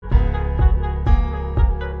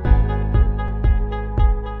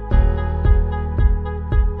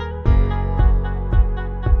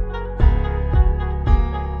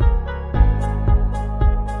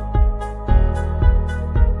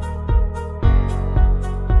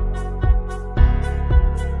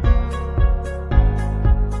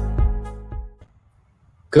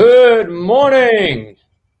Good morning.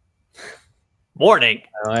 Morning.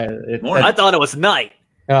 Morning. I thought it was night.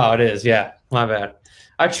 Oh, it is. Yeah, my bad.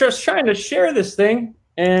 I was trying to share this thing,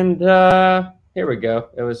 and here we go.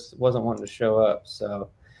 It wasn't wanting to show up, so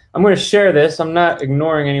I'm going to share this. I'm not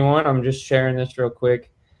ignoring anyone. I'm just sharing this real quick,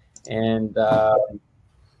 and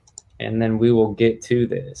then we will get to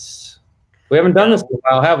this. We haven't done this in a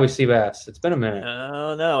while, have we, Seabass? It's been a minute.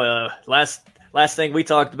 Oh no. Last thing we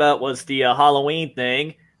talked about was the Halloween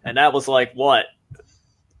thing, and that was like what,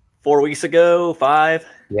 4 weeks ago, 5?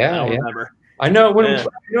 Yeah, I don't remember. I know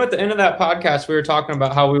at the end of that podcast, we were talking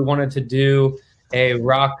about how we wanted to do a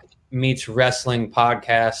rock meets wrestling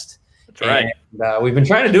podcast. That's right. And, we've been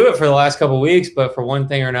trying to do it for the last couple of weeks, but for one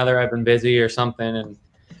thing or another, I've been busy or something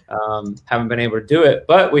and haven't been able to do it.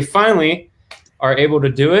 But we finally are able to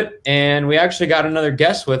do it, and we actually got another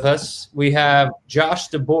guest with us. We have Josh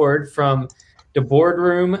DeBoard from The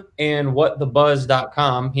Boardroom and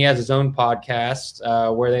WhatTheBuzz.com. He has his own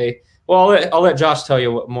podcast where they – well, I'll let Josh tell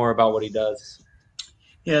you more about what he does.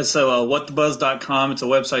 Yeah, so WhatTheBuzz.com, it's a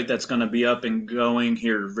website that's going to be up and going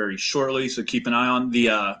here very shortly, so keep an eye on the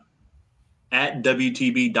at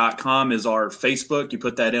WTB.com is our Facebook. You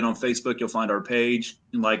put that in on Facebook, you'll find our page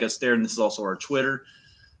and like us there, and this is also our Twitter.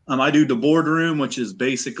 I do The Boardroom, which is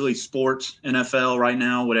basically sports, NFL right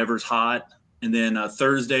now, whatever's hot. And then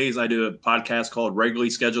Thursdays, I do a podcast called Regularly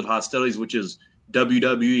Scheduled Hostilities, which is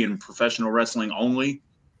WWE and professional wrestling only.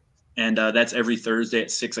 And that's every Thursday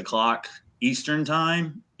at 6 o'clock Eastern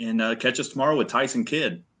time. And catch us tomorrow with Tyson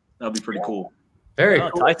Kidd. That'll be pretty cool. Very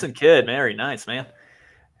cool. Tyson Kidd, very nice, man.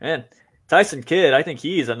 Man, Tyson Kidd, I think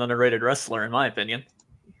he's an underrated wrestler, in my opinion.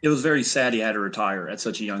 It was very sad he had to retire at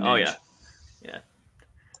such a young age. Oh, yeah. Yeah.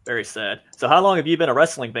 Very sad. So how long have you been a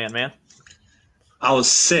wrestling fan, man? I was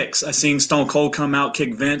 6. I seen Stone Cold come out,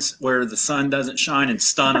 kick Vince where the sun doesn't shine, and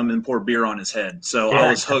stun him and pour beer on his head. So yeah. I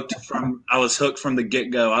was hooked from the get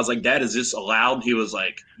go. I was like, "Dad, is this allowed?" He was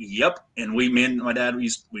like, "Yep." And me and my dad,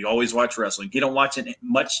 we always watch wrestling. He don't watch it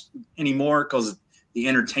much anymore because the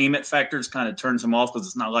entertainment factors kind of turns him off because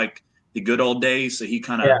it's not like the good old days. So he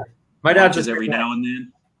kind of my dad watches every now and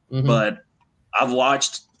then. Mm-hmm. But I've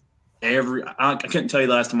watched. I couldn't tell you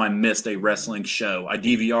the last time I missed a wrestling show. I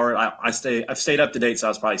DVR it. I've stayed up to date, so I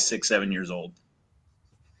was probably 6, 7 years old.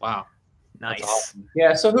 Wow, nice. Awesome.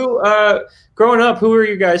 Yeah. So growing up, who were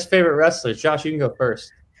your guys' favorite wrestlers? Josh, you can go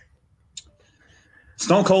first.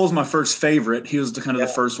 Stone Cold was my first favorite. He was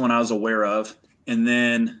the first one I was aware of, and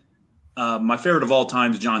then my favorite of all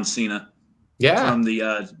time is John Cena. Yeah, from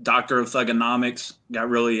the Doctor of Thugonomics. Got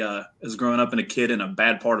really as growing up in a kid in a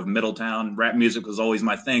bad part of Middletown, rap music was always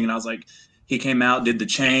my thing, and I was like, he came out, did the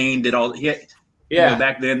chain, did all.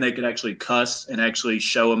 Back then they could actually cuss and actually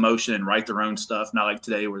show emotion and write their own stuff, not like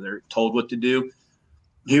today where they're told what to do.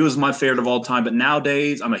 He was my favorite of all time, but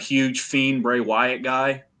nowadays I'm a huge Fiend Bray Wyatt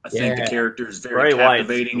guy. I think the character is very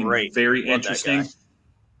captivating and very interesting.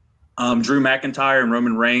 Drew McIntyre and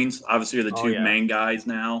Roman Reigns obviously are the two main guys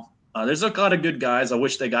now. There's a lot of good guys. I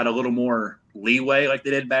wish they got a little more leeway like they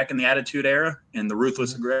did back in the Attitude Era and the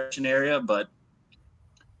Ruthless Aggression era, but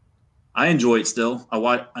I enjoy it still. I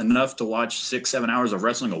watch enough to watch 6-7 hours of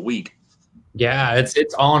wrestling a week. Yeah,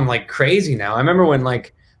 it's on like crazy now. I remember when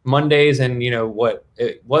like Mondays and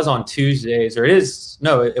it was on Tuesdays, or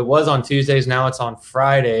it was on Tuesdays. Now it's on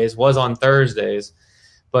Fridays. Was on Thursdays,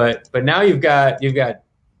 but now you've got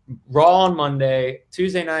Raw on Monday.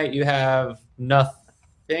 Tuesday night you have nothing.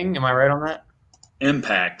 Am I right on that?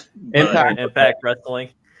 Impact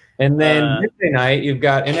Wrestling. And then Wednesday night, you've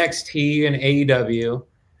got NXT and AEW.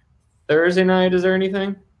 Thursday night, is there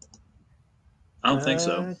anything? I don't think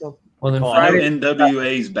so. Well, then Friday,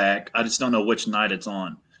 NWA's back. I just don't know which night it's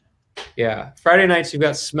on. Yeah. Friday nights, you've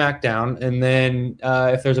got SmackDown. And then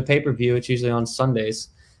if there's a pay-per-view, it's usually on Sundays.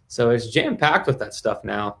 So it's jam-packed with that stuff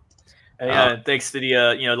now. Yeah, thanks to the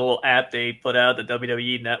the little app they put out, the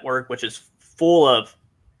WWE Network, which is full of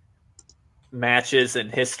matches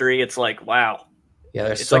and history. It's like, wow. Yeah,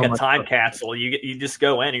 it's so like a time capsule. You just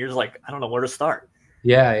go in and you're just like, I don't know where to start.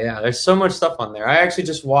 Yeah. There's so much stuff on there. I actually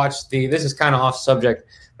just watched this is kind of off subject,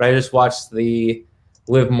 but I just watched the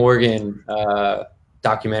Liv Morgan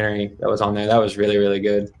documentary that was on there. That was really, really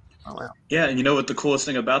good. Oh, wow. Yeah, and you know what the coolest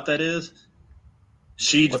thing about that is?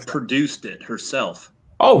 She produced it herself.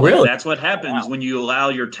 Oh, really? That's what happens when you allow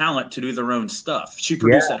your talent to do their own stuff. She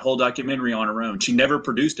produced that whole documentary on her own. She never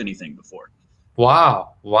produced anything before.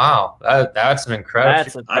 Wow. That's an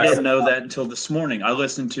incredible. I didn't know that until this morning. I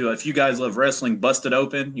listened to, if you guys love wrestling, Busted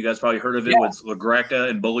Open. You guys probably heard of it with LaGreca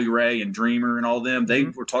and Bully Ray and Dreamer and all them. They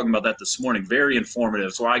were talking about that this morning. Very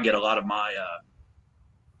informative. So I get a lot of my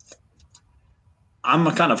I'm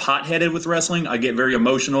a kind of hot-headed with wrestling. I get very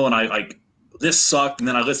emotional, and I like this sucked, and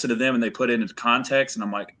then I listen to them and they put it into context, and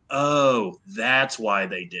I'm like, oh, that's why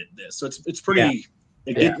they did this. So it's pretty. Yeah.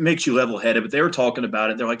 It makes you level-headed. But they were talking about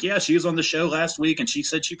it. They're like, yeah, she was on the show last week, and she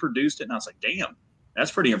said she produced it, and I was like, damn, that's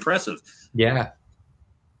pretty impressive. Yeah,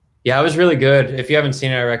 yeah, it was really good. If you haven't seen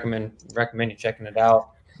it, I recommend you checking it out.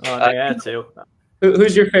 Oh, I had to.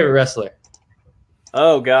 Who's your favorite wrestler?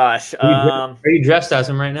 Oh gosh, are you dressed as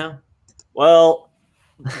him right now? Well,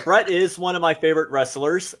 Bret is one of my favorite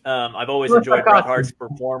wrestlers. I've always enjoyed Bret Hart's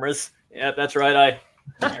performance. Yeah, that's right.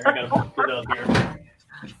 There we go. Put it up here.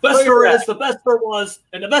 Best there is, the best there was,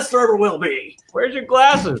 and the best there ever will be. Where's your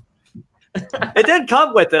glasses? It didn't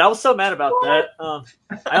come with it. I was so mad about that.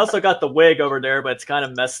 I also got the wig over there, but it's kind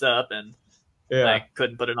of messed up, and I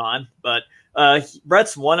couldn't put it on. But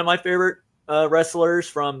Bret's one of my favorite wrestlers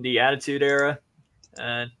from the Attitude Era.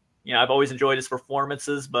 And, I've always enjoyed his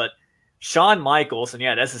performances, but Shawn Michaels,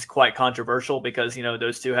 and this is quite controversial because,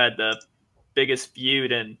 those two had the biggest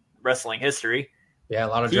feud in wrestling history. Yeah, a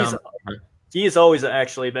lot of drama. He has always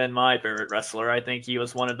actually been my favorite wrestler. I think he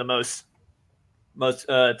was one of the most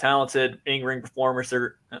talented in-ring performers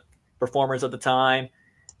of the time.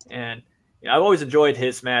 And I've always enjoyed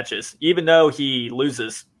his matches, even though he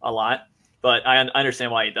loses a lot. But I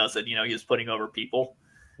understand why he does it. He was putting over people.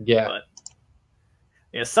 Yeah.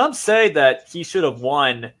 But some say that he should have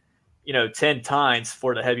won 10 times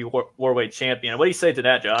for the heavy warweight champion. What do you say to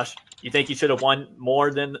that, Josh? You think he should have won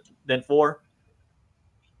more than 4?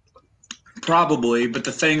 Probably, but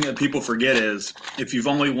the thing that people forget is if you've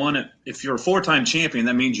only won it, if you're a 4-time champion,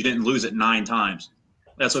 that means you didn't lose it 9 times.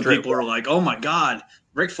 That's what people are like, oh my God,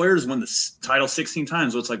 Ric Flair's won the title 16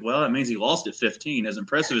 times. So it's like, well, that means he lost it 15, as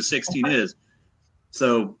impressive as 16 is.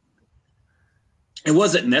 So it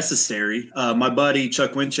wasn't necessary. My buddy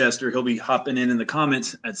Chuck Winchester, he'll be hopping in the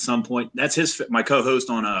comments at some point. That's my co-host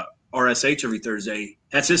on RSH every Thursday.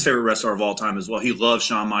 That's his favorite wrestler of all time as well. He loves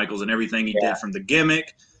Shawn Michaels and everything he did, from the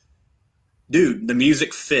gimmick. Dude, the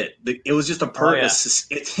music fit. It was just a purpose.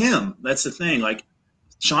 It's him. That's the thing. Like,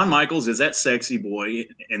 Shawn Michaels is that sexy boy,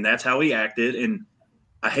 and that's how he acted. And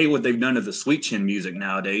I hate what they've done to the Sweet Chin music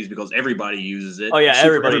nowadays because everybody uses it. Oh, yeah,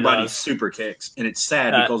 everybody super kicks. And it's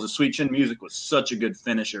sad because the Sweet Chin music was such a good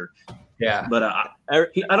finisher. Yeah. But I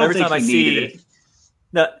don't think he needed it.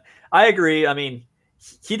 No, I agree. I mean,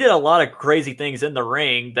 he did a lot of crazy things in the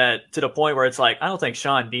ring that to the point where it's like, I don't think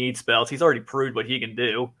Shawn needs belts. He's already proved what he can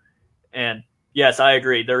do. And yes, I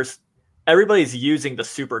agree. Everybody's using the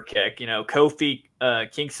super kick. Kofi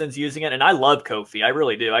Kingston's using it, and I love Kofi. I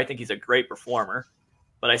really do. I think he's a great performer.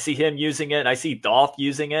 But I see him using it, and I see Dolph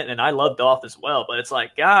using it, and I love Dolph as well. But it's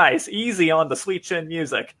like, guys, easy on the Sweet Chin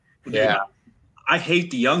music. Yeah. I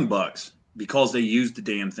hate the Young Bucks because they use the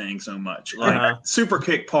damn thing so much. Like super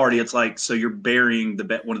kick party, it's like, so you're burying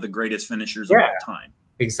one of the greatest finishers of all time.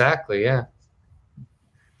 Exactly, yeah.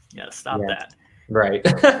 Yeah, stop that. Right.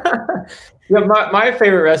 My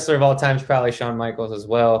favorite wrestler of all time is probably Shawn Michaels as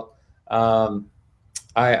well.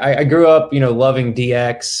 I grew up, loving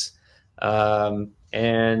DX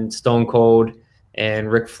and Stone Cold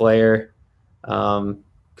and Ric Flair. And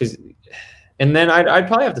then I'd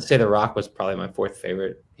probably have to say The Rock was probably my 4th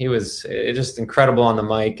favorite. He was just incredible on the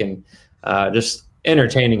mic and just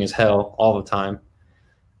entertaining as hell all the time.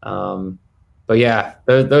 But yeah,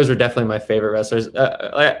 those are definitely my favorite wrestlers.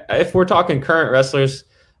 If we're talking current wrestlers,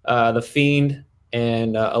 The Fiend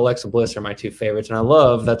and Alexa Bliss are my 2 favorites, and I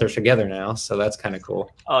love that they're together now. So that's kind of cool.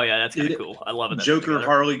 Oh yeah, that's kind of cool. I love it. Joker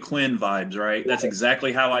Harley Quinn vibes, right? That's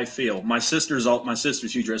exactly how I feel. My sister's a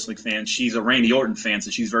huge wrestling fan. She's a Randy Orton fan, so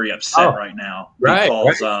she's very upset right now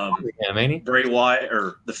because Bray Wyatt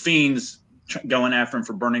or The Fiend's going after him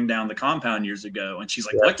for burning down the compound years ago, and she's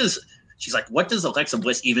like, what does Alexa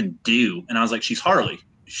Bliss even do? And I was like, she's Harley.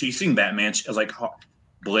 She's seen Batman. I was like,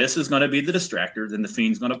 Bliss is going to be the distractor. Then the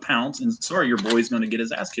Fiend's going to pounce. And sorry, your boy's going to get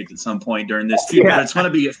his ass kicked at some point during this feud. But it's going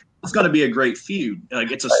to be a great feud.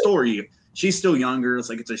 Like, it's a story. She's still younger. It's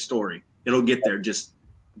like, it's a story. It'll get there. Just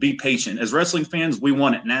be patient. As wrestling fans, we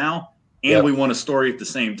want it now, and we want a story at the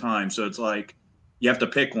same time. So it's like, you have to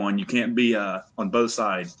pick one. You can't be on both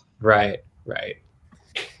sides. Right.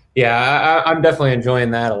 Yeah, I'm definitely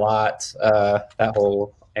enjoying that a lot, that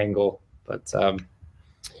whole angle. But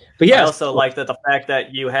yeah. I also like the fact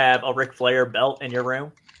that you have a Ric Flair belt in your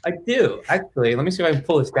room. I do, actually. Let me see if I can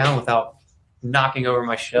pull this down without knocking over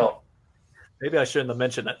my shelf. Maybe I shouldn't have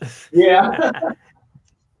mentioned it. Yeah.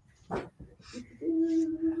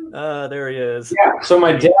 There he is. Yeah. So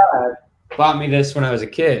my dad bought me this when I was a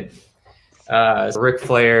kid. It's a Ric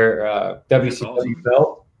Flair WCW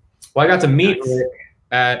belt. Well, I got to meet Rick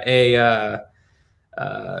at it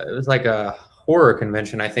was like a horror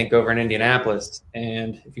convention, I think, over in Indianapolis.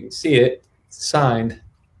 And if you can see it, it's signed.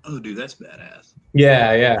 Oh, dude, that's badass.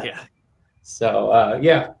 Yeah. So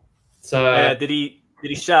yeah. So did he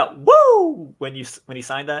shout "woo" when he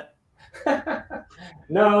signed that?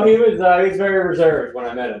 No, he was very reserved when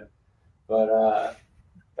I met him. But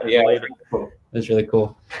yeah, it's really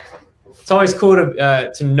cool. It's always cool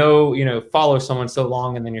to know, you know, follow someone so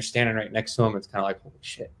long and then you're standing right next to them. It's kind of like, holy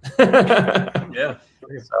shit. Yeah.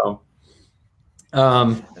 So,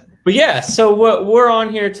 but yeah, so what we're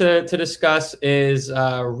on here to discuss is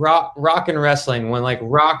rock and wrestling. When like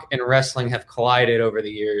rock and wrestling have collided over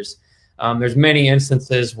the years, there's many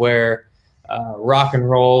instances where rock and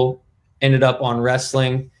roll ended up on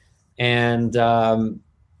wrestling, and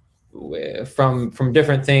from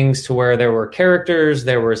different things to where there were characters,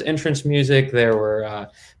 there was entrance music, there were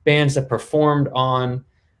bands that performed on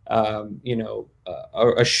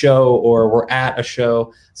a show or were at a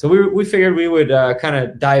show. So we figured we would kind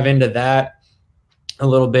of dive into that a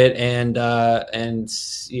little bit and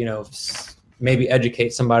you know, maybe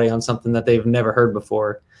educate somebody on something that they've never heard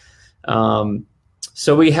before.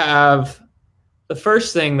 So we have the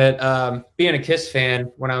first thing that being a KISS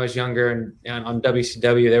fan when I was younger and on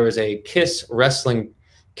WCW, there was a KISS wrestling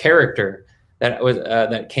character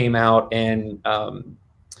that came out, and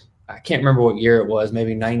I can't remember what year it was,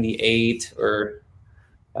 maybe 98 or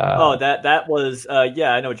that was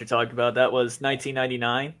yeah, I know what you're talking about. That was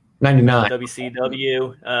 1999. 99.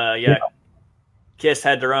 WCW. KISS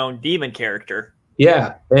had their own demon character.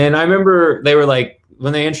 Yeah, and I remember they were like,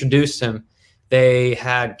 when they introduced him, they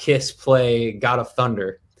had KISS play God of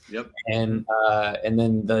Thunder. Yep. And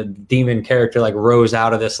then the demon character like rose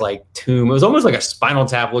out of this like tomb. It was almost like a Spinal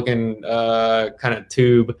Tap looking kind of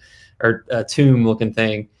tube or tomb looking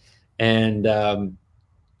thing. And I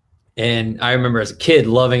remember as a kid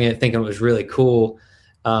loving it, thinking it was really cool.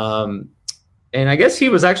 And I guess he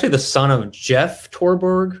was actually the son of Jeff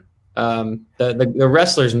Torborg. The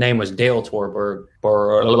wrestler's name was Dale Torborg.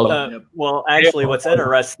 Well, actually, what's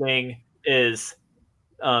interesting is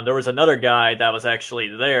there was another guy that was actually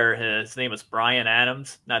there. His name was Brian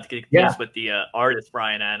Adams, not to get confused with the artist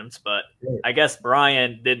Brian Adams, but I guess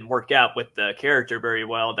Brian didn't work out with the character very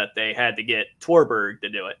well, that they had to get Torborg to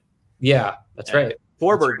do it. Yeah, that's right.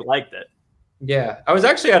 Torborg liked it. Yeah, I was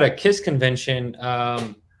actually at a KISS convention,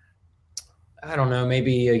 I don't know,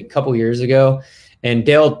 maybe a couple years ago, and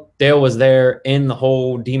Dale was there in the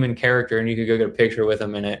whole demon character, and you could go get a picture with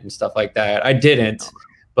him in it and stuff like that. I didn't.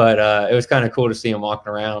 But it was kind of cool to see him walking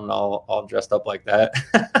around all dressed up like that.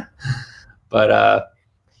 But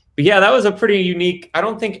yeah, that was a pretty unique. I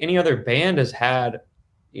don't think any other band has had,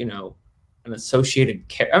 you know, an associated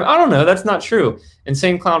character. I don't know. That's not true.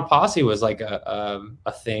 Insane Clown Posse was like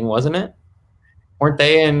a thing, wasn't it? Weren't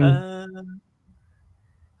they in?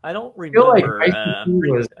 I don't remember.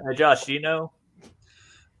 Like Josh, do you know?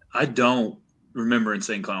 I don't remember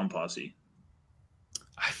Insane Clown Posse.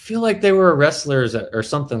 I feel like they were wrestlers or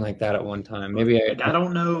something like that at one time. Maybe I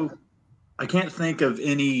don't know. I can't think of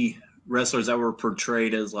any wrestlers that were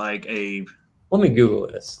portrayed as like a. Let me Google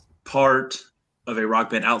this. Part of a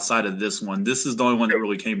rock band outside of this one. This is the only one that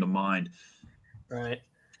really came to mind. Right.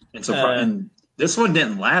 And so, and this one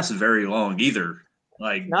didn't last very long either.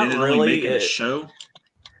 Like, didn't really make it a show.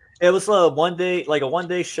 It was a one day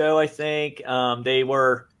show, I think. They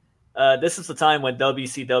were. This is the time when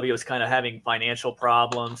WCW was kind of having financial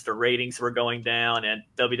problems. The ratings were going down, and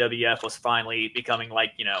WWF was finally becoming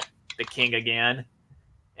like, you know, the king again.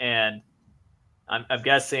 And I'm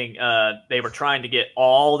guessing they were trying to get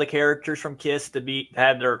all the characters from KISS to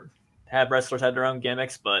have wrestlers have their own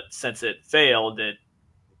gimmicks, but since it failed, it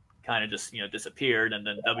kind of just, you know, disappeared, and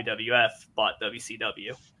then WWF bought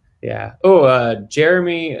WCW. Yeah. Oh,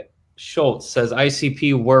 Jeremy Schultz says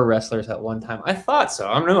ICP were wrestlers at one time. I thought so.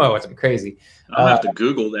 I don't know. I wasn't crazy. I'll have to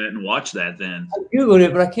Google that and watch that then. I Googled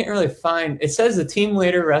it, but I can't really find. It says the team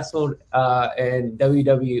later wrestled in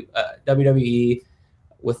WWE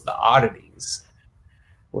with the Oddities,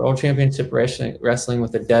 World Championship Wrestling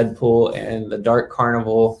with the Deadpool and the Dark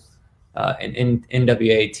Carnival, and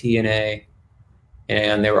NWA TNA,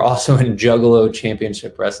 and they were also in Juggalo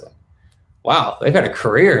Championship Wrestling. Wow, they've had a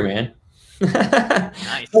career, man.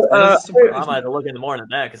 Nice. I might have to look into more than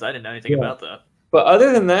that because I didn't know anything about that. But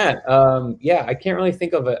other than that, yeah, I can't really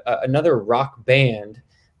think of another rock band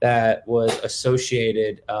that was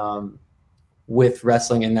associated with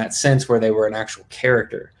wrestling in that sense, where they were an actual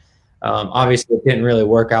character. Obviously, it didn't really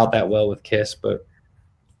work out that well with KISS, but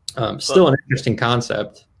still an interesting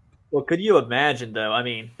concept. Well, could you imagine, though? I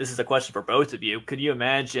mean, this is a question for both of you. Could you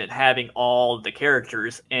imagine having all the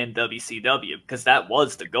characters in WCW? Because that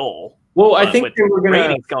was the goal. Well, I think they were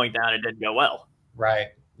ratings going down, it didn't go well. Right.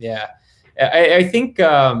 Yeah. I think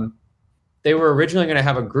they were originally going to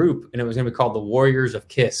have a group, and it was going to be called the Warriors of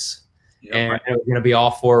Kiss. Yeah, and it was going to be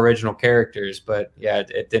all 4 original characters. But, yeah,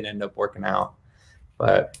 it didn't end up working out.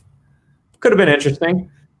 But could have been interesting.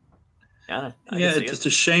 Yeah, it's just a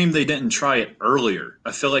shame they didn't try it earlier.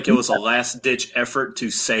 I feel like it was a last-ditch effort to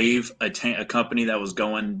save a company that was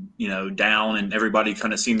going, down, and everybody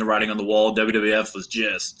kind of seen the writing on the wall. WWF was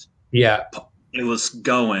just it was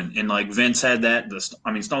going, and like Vince had that.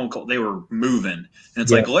 Stone Cold, they were moving, and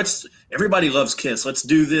it's like everybody loves Kiss. Let's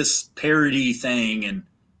do this parody thing, and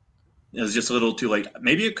it was just a little too late.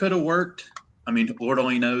 Maybe it could have worked. I mean, Lord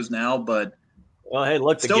only knows now, but well, hey,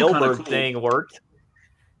 look, the Gilbert thing worked.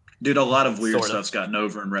 Dude, a lot of weird stuff's gotten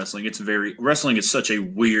over in wrestling. Wrestling is such a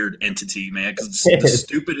weird entity, man. Because the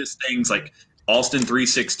stupidest things, like Austin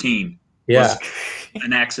 316, was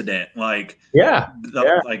an accident. Like,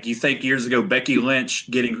 like you think years ago, Becky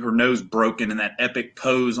Lynch getting her nose broken in that epic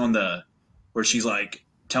pose where she's like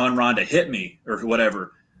telling Ron to hit me or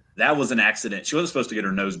whatever. That was an accident. She wasn't supposed to get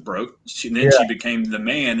her nose broke. Then she became the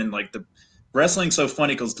man, and like the wrestling's so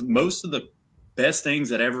funny because most of the best things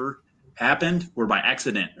that ever happened were by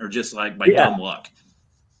accident or just like by dumb luck.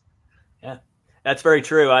 Yeah, that's very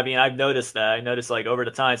true. I mean, I've noticed that. I noticed like over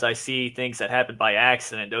the times I see things that happen by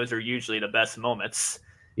accident, those are usually the best moments.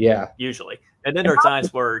 Yeah. Usually. And then there are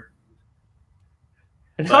times where.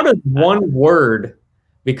 And how does one word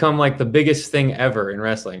become like the biggest thing ever in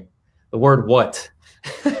wrestling? The word what?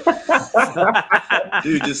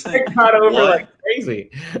 Dude, just think. It got over like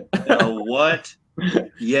crazy. What?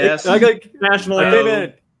 Yes. I got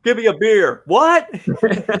national. Give me a beer. What?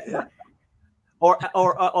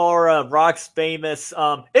 or Rock's famous.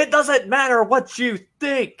 It doesn't matter what you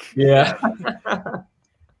think. Yeah.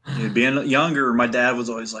 Dude, being younger, my dad was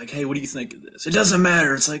always like, "Hey, what do you think of this?" It doesn't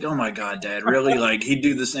matter. It's like, oh my God, Dad, really? Like he'd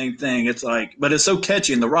do the same thing. It's like, but it's so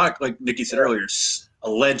catchy. And The Rock, like Nikki said earlier, is a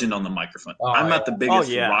legend on the microphone. I'm not the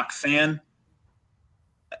biggest Rock fan.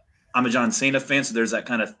 I'm a John Cena fan, so there's that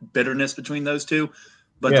kind of bitterness between those two.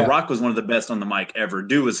 But The Rock was one of the best on the mic ever.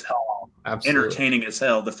 Dude was entertaining as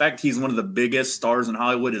hell. The fact he's one of the biggest stars in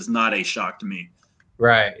Hollywood is not a shock to me.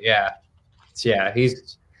 Right. Yeah. Yeah.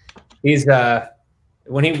 He's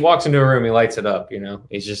when he walks into a room, he lights it up. He's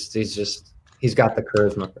got the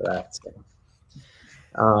charisma for that. So.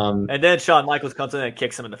 And then Shawn Michaels comes in and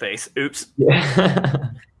kicks him in the face. Oops. Yeah.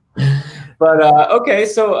 But okay.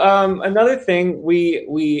 So another thing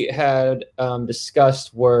we had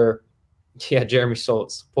discussed were. Yeah, Jeremy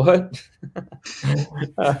Schultz. What?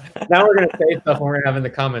 Now we're going to say stuff and we're going to have in the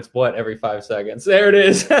comments, what, every 5 seconds. There it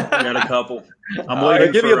is. I got a couple. I'm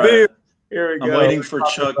waiting give me a beer. Here we go. I'm waiting for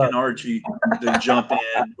Chuck and Archie to jump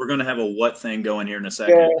in. We're going to have a what thing going here in a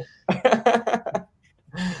second. Yeah.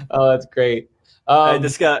 Oh, that's great.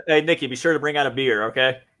 Hey, Nikki, be sure to bring out a beer,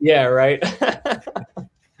 okay? Yeah, right.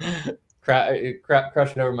 Crush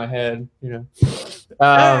it over my head, There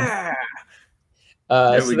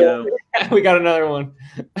we go. We got another one.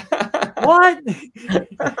 What?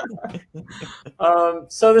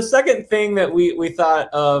 So the second thing that we thought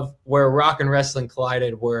of where rock and wrestling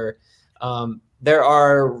collided were there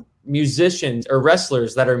are musicians or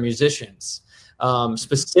wrestlers that are musicians.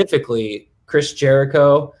 Specifically, Chris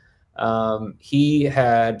Jericho. He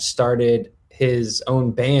had started his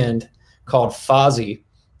own band called Fozzy.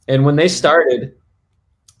 And when they started,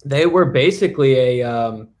 they were basically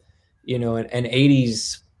an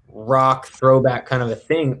 80s rock throwback kind of a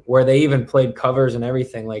thing where they even played covers and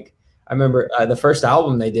everything. Like I remember the first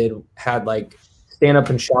album they did had like Stand Up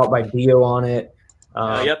and Shout by Dio on it.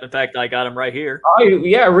 Yep. In fact, I got them right here. Oh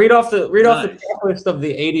yeah. Read off the list of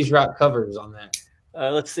the 80s rock covers on that.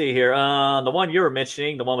 Let's see here. The one you were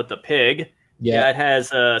mentioning, the one with the pig. Yeah, it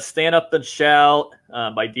has Stand Up and Shout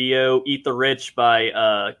by Dio, Eat the Rich by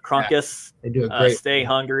Krunkus. They do a great Stay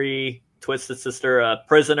Hungry, Twisted Sister,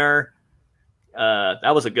 Prisoner.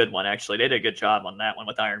 That was a good one, actually. They did a good job on that one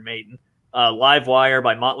with Iron Maiden. Live Wire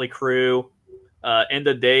by Motley Crue. End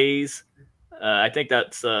of Days. I think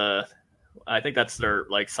that's their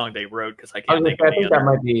like song they wrote because I can't think of any other. That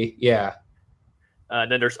might be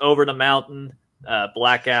then there's Over the Mountain,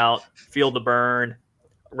 Blackout, Feel the Burn,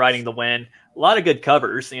 Riding the Wind. A lot of good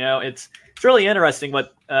covers. It's really interesting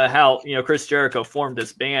how Chris Jericho formed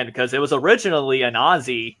this band because it was originally an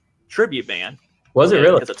Ozzy tribute band. Was it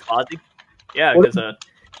really? Because it's Ozzy. Yeah, because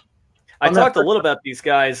I talked a little about these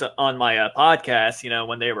guys on my podcast.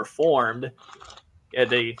 When they were formed,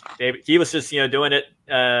 he was just doing it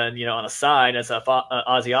you know, on the side as a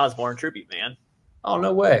Ozzy Osbourne tribute band. Oh,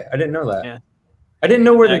 no way. I didn't know that. Yeah. I didn't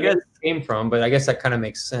know where the name came from, but I guess that kind of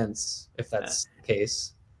makes sense if that's the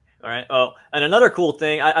case. All right. Oh, and another cool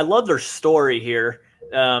thing, I love their story here.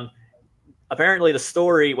 Apparently the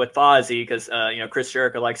story with Fozzy, because you know, Chris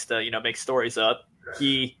Jericho likes to, you know, make stories up.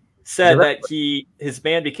 He said that his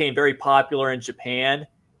band became very popular in Japan,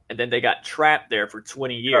 and then they got trapped there for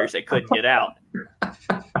 20 years. They couldn't get out.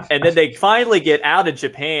 And then they finally get out of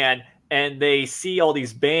Japan, and they see all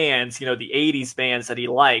these bands, you know, the 80s bands that he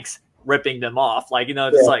likes, ripping them off. Like, you know,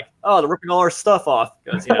 it's like, oh, they're ripping all our stuff off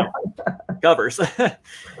because, you know, covers.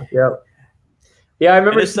 Yep. Yeah, I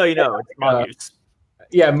remember. Just so you know, it's Mongoose.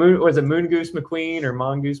 Yeah, was it Moongoose McQueen or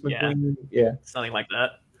Mongoose McQueen? Yeah, something like that.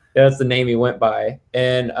 Yeah, that's the name he went by.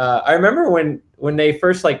 And I remember when they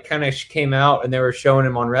first like kind of came out and they were showing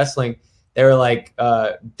him on wrestling, they were like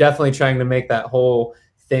definitely trying to make that whole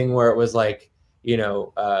thing where it was like, you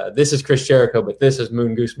know, this is Chris Jericho, but this is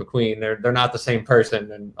Moongoose McQueen. They're not the same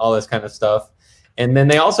person and all this kind of stuff. And then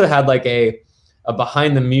they also had like a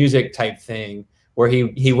behind the music type thing where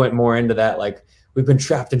he went more into that, like, we've been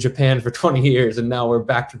trapped in Japan for 20 years and now we're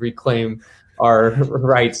back to reclaim our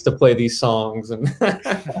rights to play these songs. And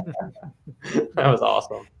that was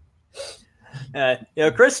awesome. You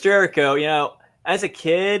know, Chris Jericho, you know, as a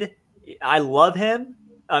kid, I love him.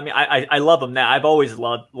 I mean, I love him now. I've always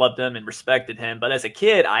loved him and respected him. But as a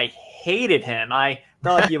kid, I hated him. I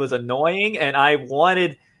thought he was annoying, and I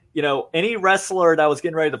wanted, you know, any wrestler that was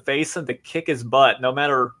getting ready to face him to kick his butt, no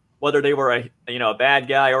matter whether they were a bad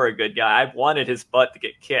guy or a good guy. I wanted his butt to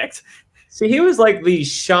get kicked. See, he was like the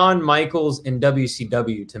Shawn Michaels in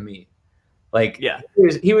WCW to me. Like, yeah,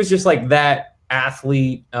 he was just like that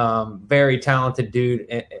athlete, very talented dude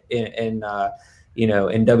in you know,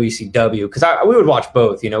 in WCW. Because we would watch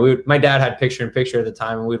both. You know, my dad had picture-in-picture at the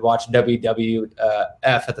time, and we'd watch WWF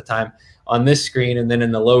at the time on this screen, and then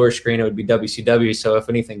in the lower screen it would be WCW. So if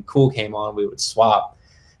anything cool came on, we would swap.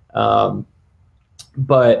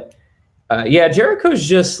 But yeah, Jericho's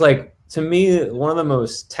just like, to me, one of the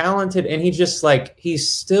most talented, and he's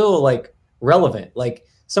still like relevant. Like,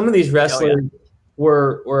 some of these wrestlers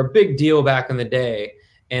were a big deal back in the day,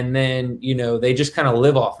 and then, you know, they just kind of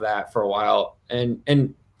live off that for a while.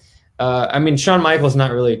 And I mean, Shawn Michaels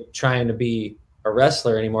not really trying to be a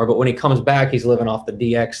wrestler anymore, but when he comes back, he's living off the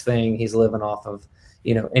DX thing. He's living off of,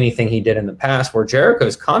 you know, anything he did in the past, where Jericho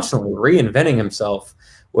is constantly reinventing himself,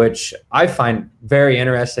 which I find very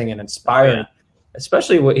interesting and inspiring. Yeah.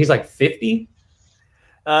 Especially he's like 50.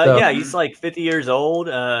 Yeah, he's like 50 years old.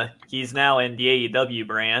 He's now in the AEW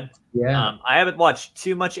brand. Yeah. I haven't watched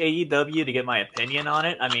too much AEW to get my opinion on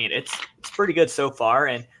it. I mean, it's pretty good so far,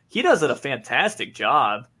 and he does a fantastic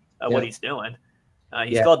job at what he's doing.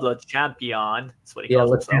 He's called the Champion. That's what he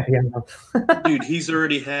calls himself. Dude, he's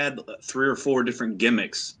already had 3 or 4 different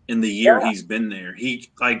gimmicks in the year he's been there.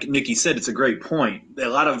 He, like Nikki said, it's a great point. A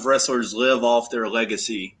lot of wrestlers live off their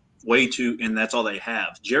legacy and that's all they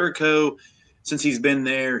have. Jericho, since he's been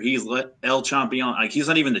there, he's let El Champion. Like, he's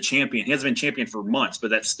not even the champion. He hasn't been champion for months,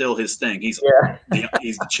 but that's still his thing. He's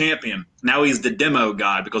the champion. Now he's the demo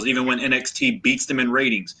guy, because even when NXT beats them in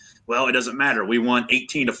ratings, well, it doesn't matter. We won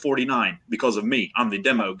 18-49 because of me. I'm the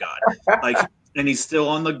demo guy. Like, and he's still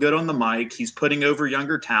on the mic. He's putting over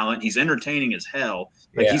younger talent. He's entertaining as hell.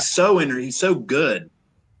 Like, he's so good.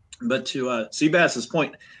 But to Seabass's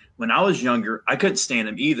point, when I was younger, I couldn't stand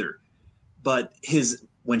him either. But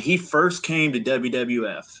when he first came to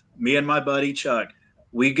WWF, me and my buddy Chuck,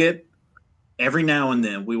 we get every now and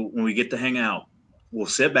then, when we get to hang out, we'll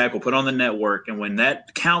sit back, we'll put on the network, and when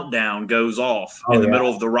that countdown goes off in the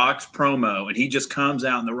middle of The Rock's promo, and he just comes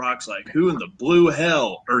out, and The Rock's like, "Who in the blue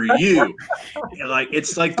hell are you?" Like,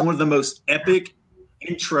 it's like one of the most epic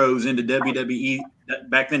intros into WWE,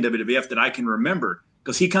 back then WWF, that I can remember,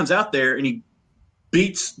 because he comes out there and he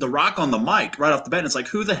beats The Rock on the mic right off the bat. And it's like,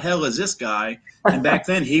 who the hell is this guy? And back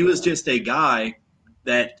then, he was just a guy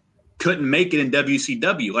that couldn't make it in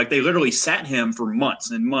WCW. Like, they literally sat him for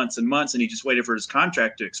months and months and months, and he just waited for his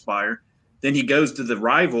contract to expire. Then he goes to the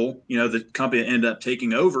rival, you know, the company that ended up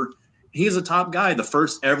taking over. He's a top guy, the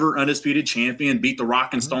first ever undisputed champion, beat The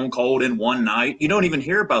Rock and Stone Cold in one night. You don't even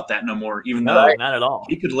hear about that no more, even though not at all.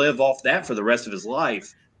 He could live off that for the rest of his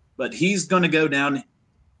life. But he's going to go down.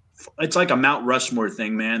 It's like a Mount Rushmore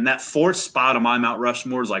thing, man. That 4th spot on my Mount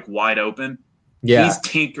Rushmore is like wide open. Yeah. He's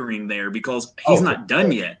tinkering there because he's not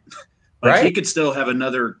done yet. Like, he could still have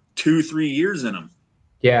another 2-3 years in him.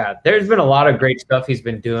 Yeah, there's been a lot of great stuff he's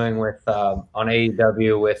been doing with on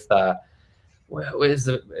AEW what is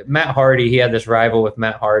the Matt Hardy? He had this rival with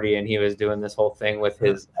Matt Hardy, and he was doing this whole thing with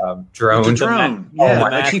his drone. The drone, yeah.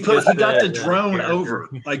 Like he got the drone over.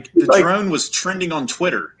 Like the drone was trending on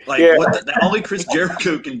Twitter. Like only Chris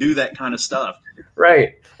Jericho can do that kind of stuff.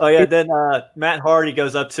 Right. Oh yeah. Then Matt Hardy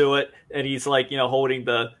goes up to it, and he's like, holding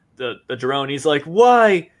the drone. He's like,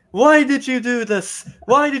 why did you do this?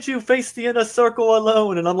 Why did you face the inner circle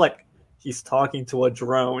alone? And I'm like, he's talking to a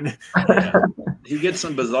drone. Yeah. He gets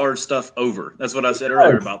some bizarre stuff over. That's what I said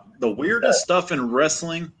earlier about the weirdest stuff in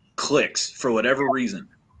wrestling clicks for whatever reason.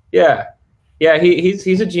 Yeah.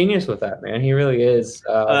 He's a genius with that, man. He really is.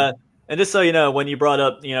 And just so you know, when you brought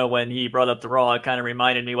up, when he brought up The Raw, it kind of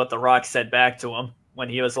reminded me what The Rock said back to him when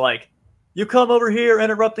he was like, "You come over here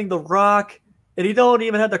interrupting The Rock, and you don't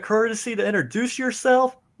even have the courtesy to introduce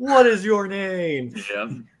yourself. What is your name?" Yeah.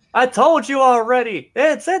 I told you already.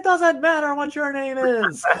 It doesn't matter what your name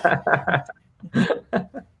is.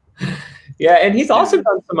 Yeah, and he's also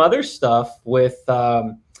done some other stuff with.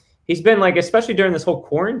 He's been like, especially during this whole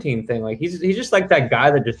quarantine thing, like he's just like that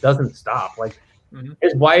guy that just doesn't stop. Like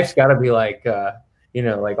his wife's got to be like,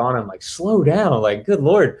 like on him, like slow down, like good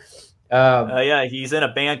Lord. Yeah, he's in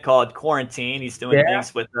a band called Quarantine. He's doing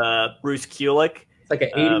things with Bruce Kulick. It's like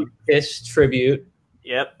an 80s Kiss tribute.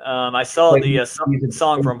 Yep. I saw the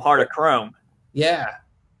song from Heart of Chrome. Yeah.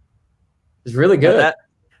 It's really good.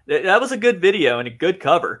 That was a good video and a good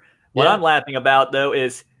cover. What I'm laughing about, though,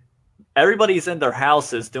 is everybody's in their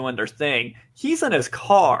houses doing their thing. He's in his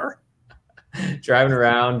car. Driving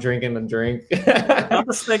around, drinking a drink. I'm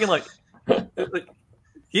just thinking,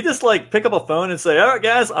 he just, pick up a phone and say, all right,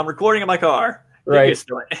 guys, I'm recording in my car. Right.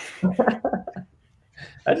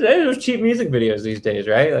 Those cheap music videos these days,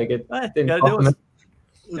 right? Like, it didn't cost them.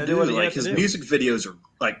 Dude, his music videos are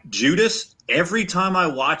like Judas. Every time I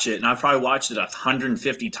watch it, and I've probably watched it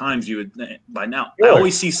 150 times by now, I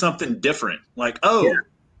always see something different. Like,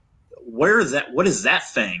 where is that? What is that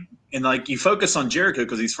thing? And like you focus on Jericho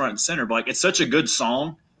because he's front and center, but like it's such a good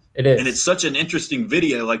song. It is. And it's such an interesting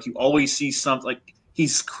video. Like you always see something. Like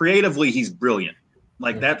he's brilliant.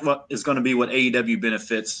 Like that is going to be what AEW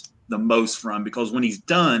benefits the most from, because when he's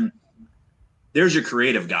done, there's your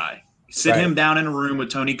creative guy. Sit him down in a room with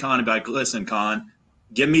Tony Khan and be like, listen, Khan,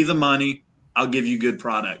 give me the money. I'll give you good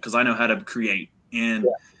product because I know how to create. And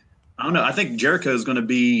I don't know. I think Jericho is going to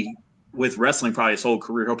be with wrestling probably his whole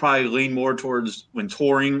career. He'll probably lean more towards when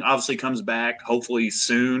touring obviously comes back, hopefully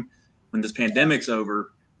soon when this pandemic's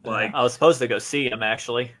over. Like I was supposed to go see him,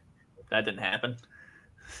 actually. That didn't happen.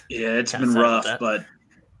 Yeah, it's been rough, but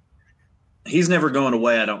he's never going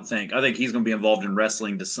away, I don't think. I think he's going to be involved in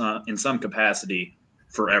wrestling in some capacity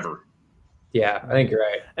forever. Yeah, I think you're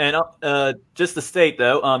right. And just to state,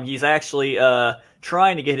 though, he's actually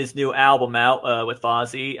trying to get his new album out with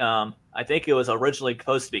Fozzy. I think it was originally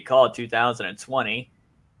supposed to be called 2020,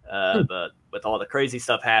 but with all the crazy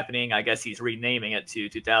stuff happening, I guess he's renaming it to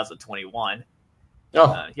 2021. He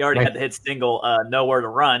already had the hit single "Nowhere to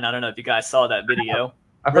Run." I don't know if you guys saw that video.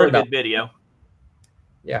 I've really heard good video.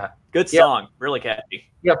 Yeah, good song, really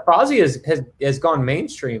catchy. Yeah, Fozzy has gone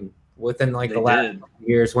mainstream within like the last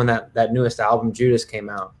years when that newest album Judas came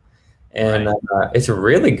out, and it's a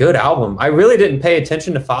really good album. I really didn't pay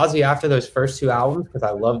attention to Fozzy after those first two albums because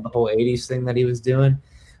I loved the whole 80s thing that he was doing,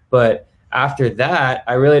 but after that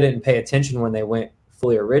I really didn't pay attention when they went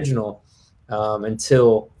fully original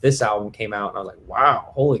until this album came out, and I was like,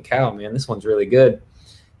 wow, holy cow, man, this one's really good.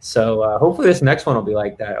 So hopefully this next one will be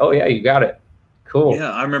like that. Oh yeah, you got it. Cool.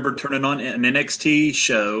 Yeah, I remember turning on an NXT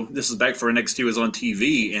show. This is back before NXT was on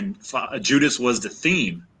TV, and Judas was the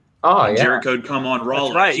theme. Oh, yeah. Jericho would come on Raw.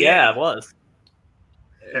 That's right, yeah, it was.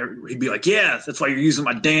 He'd be like, yeah, that's why you're using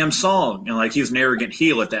my damn song. And like he was an arrogant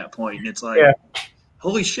heel at that point. And it's like,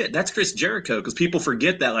 holy shit, that's Chris Jericho. Because people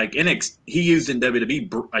forget that like NXT, he used in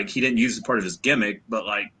WWE, like he didn't use it part of his gimmick, but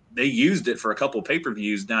like they used it for a couple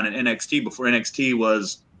pay-per-views down in NXT before NXT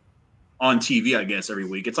was on TV, I guess, every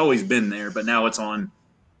week. It's always been there, but now it's on,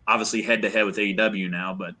 obviously, head-to-head with AEW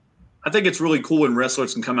now. But I think it's really cool when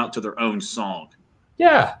wrestlers can come out to their own song.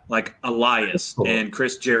 Yeah. Like Elias and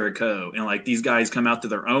Chris Jericho. And, like, these guys come out to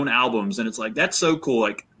their own albums, and it's like, that's so cool.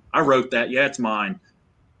 Like, I wrote that. Yeah, it's mine.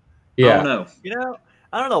 Yeah. I don't know. You know,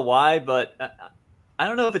 I don't know why, but I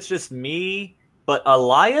don't know if it's just me, but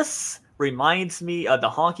Elias reminds me of the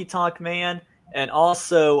Honky Tonk Man. And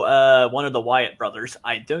also one of the Wyatt brothers.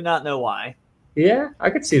 I do not know why. Yeah, I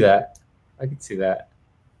could see that. Maybe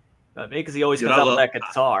because he always comes out with that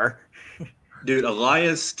guitar. Dude,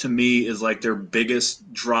 Elias to me is like their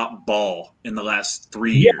biggest drop ball in the last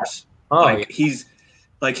 3 years. Oh, like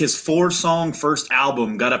like his 4-song first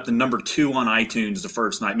album got up to #2 on iTunes the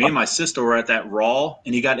first night. Me and my sister were at that Raw,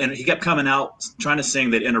 and he kept coming out trying to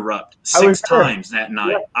sing that Interrupt 6 times that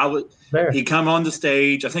night. Yeah, he come on the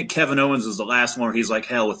stage. I think Kevin Owens was the last one where he's like,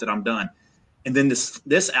 hell with it, I'm done. And then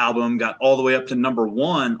this album got all the way up to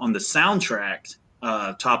 #1 on the soundtrack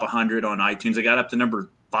top 100 on iTunes. It got up to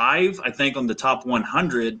 #5, I think, on the top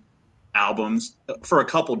 100 albums for a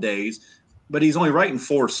couple days. But he's only writing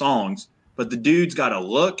 4 songs. But the dude's got a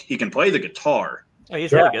look. He can play the guitar. Oh,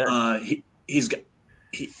 he's really good.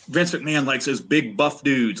 Vince McMahon likes those big buff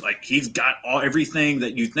dudes. Like, he's got everything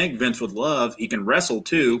that you think Vince would love. He can wrestle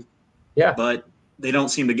too. Yeah. But they don't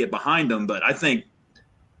seem to get behind him. But I think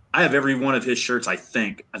I have every one of his shirts. I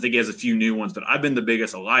think he has a few new ones. But I've been the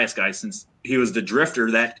biggest Elias guy since he was the drifter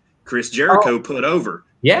that Chris Jericho put over.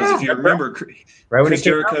 Yeah. If you remember, Chris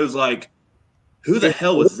Jericho's like, who the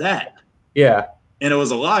hell was that? Yeah. And it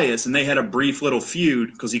was Elias, and they had a brief little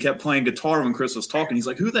feud because he kept playing guitar when Chris was talking. He's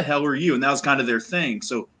like, who the hell are you? And that was kind of their thing.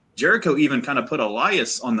 So Jericho even kind of put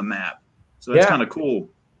Elias on the map. So that's kind of cool.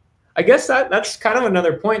 I guess that's kind of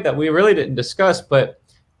another point that we really didn't discuss, but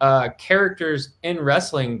characters in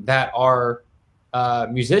wrestling that are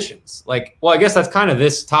musicians. Like, well, I guess that's kind of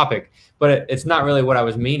this topic, but it's not really what I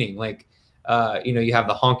was meaning. Like, you have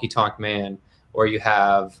the Honky Tonk Man, or you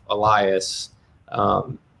have Elias.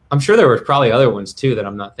 I'm sure there were probably other ones too that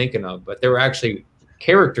I'm not thinking of, but there were actually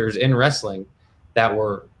characters in wrestling that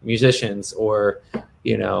were musicians, or,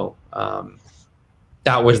 that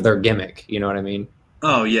was their gimmick. You know what I mean?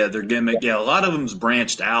 Oh yeah, their gimmick. Yeah, a lot of them's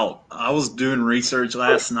branched out. I was doing research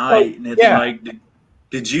last night, and it's like,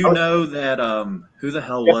 did you know that who the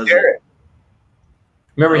hell was it?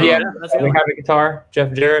 Remember he had a guitar,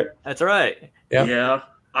 Jeff Jarrett? That's right. Yeah.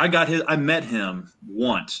 I met him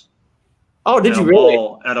once. Oh, did you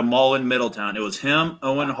really? At a mall in Middletown. It was him,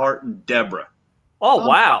 Owen Hart, and Deborah. Oh,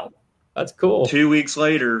 wow. That's cool. 2 weeks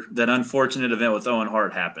later, that unfortunate event with Owen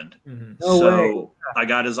Hart happened. Mm-hmm. No way. I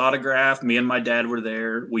got his autograph. Me and my dad were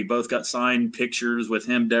there. We both got signed pictures with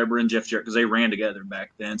him, Deborah, and Jeff Jarrett, because they ran together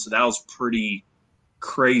back then. So that was pretty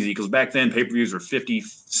crazy, because back then pay-per-views were $50,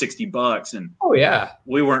 $60, and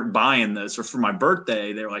we weren't buying this. Or for my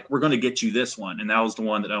birthday, they were like, we're going to get you this one. And that was the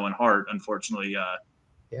one that Owen Hart, unfortunately,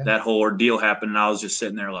 that whole ordeal happened, and I was just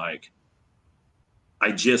sitting there like,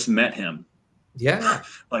 I just met him. Yeah.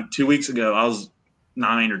 Like 2 weeks ago. I was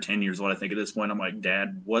 9 or 10 years old, I think, at this point. I'm like,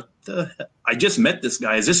 Dad, what the hell? I just met this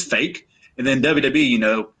guy. Is this fake? And then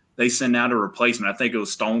WWE, they send out a replacement. I think it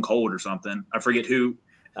was Stone Cold or something. I forget who.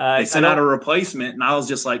 They sent out a replacement, and I was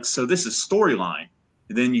just like, so this is storyline.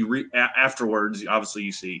 And then you afterwards, obviously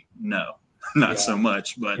you see, no, not so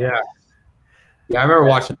much. But yeah, I remember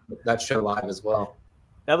watching that show live as well.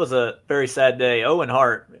 That was a very sad day. Owen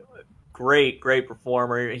Hart, great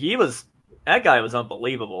performer. That guy was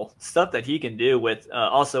unbelievable. Stuff that he can do with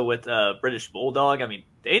also with British Bulldog. I mean,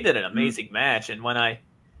 they did an amazing match. And when I,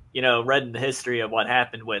 read the history of what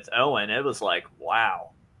happened with Owen, it was like,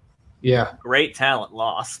 wow. Yeah. Great talent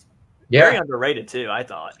lost. Yeah. Very underrated too, I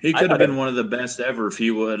thought. He could have been one of the best ever if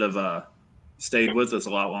he would have stayed with us a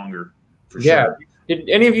lot longer. For sure. Did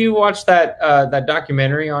any of you watch that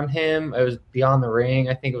documentary on him? It was Beyond the Ring,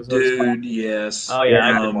 I think it was. Dude, yes. Oh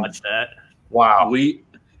yeah, I did watch that. Wow. Me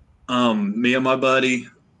and my buddy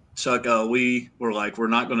Chuck, we were like, we're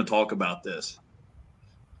not going to talk about this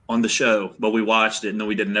on the show, but we watched it, and then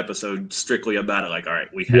we did an episode strictly about it. Like, all right,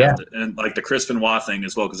 we have to, and like the Chris Benoit thing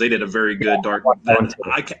as well, because they did a very good dark.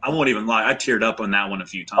 I won't even lie, I teared up on that one a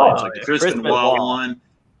few times. The Chris Benoit one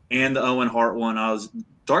and the Owen Hart one.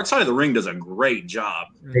 Dark Side of the Ring does a great job.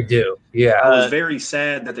 They do, yeah. I was very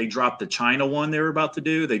sad that they dropped the China one they were about to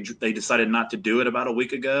do. They decided not to do it about a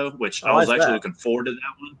week ago, which I was actually looking forward to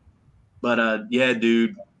that one. But yeah,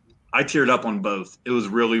 dude, I teared up on both. It was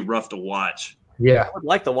really rough to watch. Yeah, I would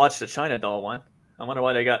like to watch the China doll one. I wonder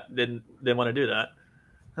why they didn't want to do that.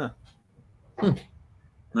 Huh.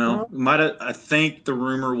 Well, I think the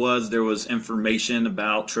rumor was there was information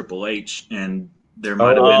about Triple H, and there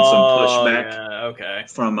might have been some pushback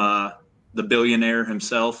from the billionaire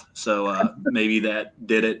himself. So maybe that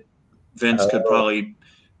did it. Vince could probably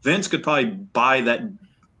buy that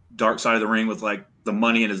Dark Side of the Ring with like the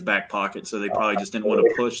money in his back pocket. So they probably just didn't want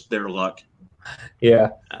to push their luck. Yeah,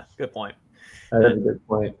 good point. That's a good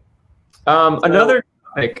point. Another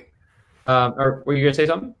topic. Or were you gonna say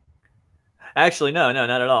something? Actually, no,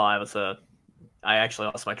 not at all. I actually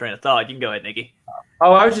lost my train of thought. You can go ahead, Nikki.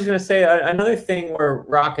 Oh, I was just going to say another thing where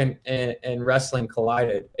rock and wrestling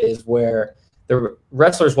collided is where the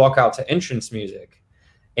wrestlers walk out to entrance music,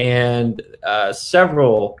 and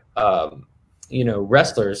several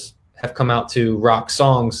wrestlers have come out to rock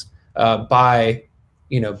songs by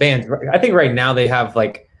bands. I think right now they have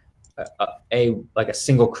like a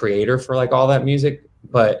single creator for like all that music,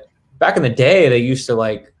 but back in the day they used to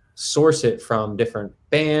like source it from different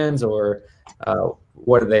bands or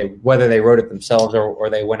whether they wrote it themselves or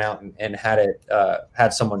they went out and had it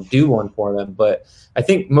had someone do one for them. But I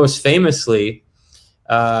think most famously,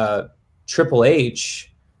 Triple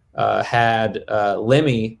H had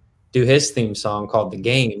Lemmy do his theme song called "The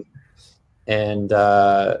Game," and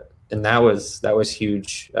that was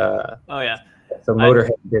huge. Oh yeah, so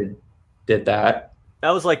Motorhead did that. That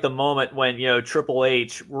was like the moment when Triple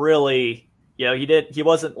H really, he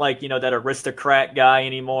wasn't like that aristocrat guy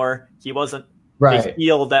anymore. He wasn't the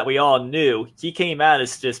heel that we all knew. He came out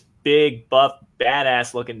as just big, buff,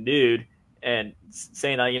 badass looking dude and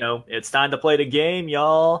saying, it's time to play the game,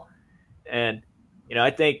 y'all. And, I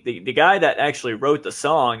think the guy that actually wrote the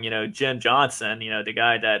song, Jim Johnson, the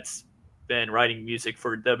guy that's been writing music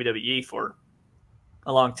for WWE for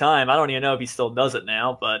a long time. I don't even know if he still does it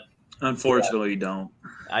now, but unfortunately, don't.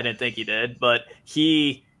 I didn't think he did, but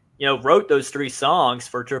he wrote those 3 songs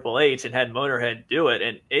for Triple H and had Motorhead do it,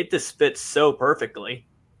 and it just fits so perfectly.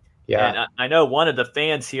 Yeah, and I know one of the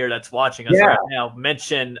fans here that's watching us right now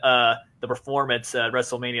mentioned the performance at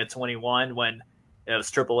WrestleMania 21 when it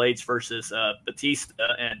was Triple H versus Batista,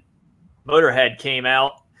 and Motorhead came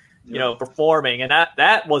out, performing, and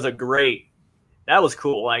that was that was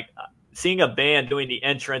cool. Like seeing a band doing the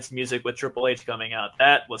entrance music with Triple H coming out,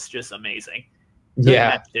 that was just amazing.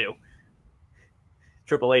 Yeah.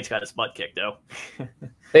 Triple H got his butt kicked though.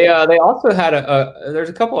 They also had there's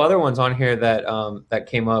a couple other ones on here that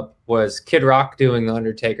came up was Kid Rock doing The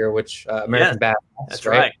Undertaker, which American Badass. That's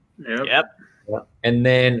right. Yep. And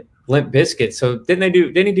then Limp Bizkit. So didn't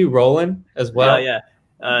he do Rollin' as well? Yeah.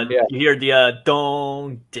 You hear the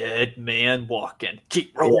 "Don't Dead Man Walking,"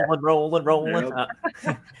 keep rolling.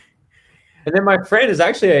 Yep. And then my friend is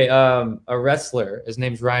actually a wrestler. His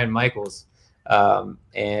name's Ryan Michaels.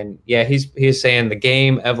 And he's saying The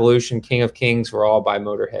Game, Evolution, King of Kings were all by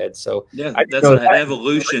Motorhead. So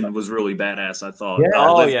Evolution was really badass, I thought.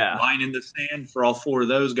 Yeah. Line in the Sand for all 4 of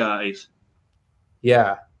those guys.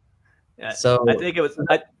 Yeah. So I think it was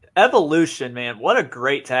Evolution, man. What a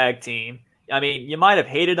great tag team. I mean, you might have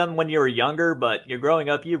hated them when you were younger, but you're growing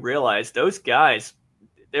up, you realize those guys,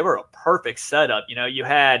 they were a perfect setup. You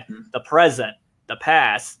had the present, the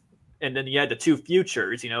past, and then you had the 2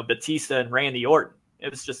 futures, Batista and Randy Orton. It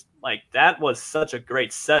was just like, that was such a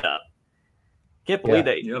great setup. Can't believe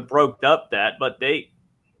they broke up that, but they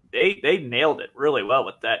nailed it really well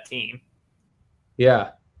with that team. Yeah.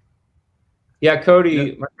 Yeah,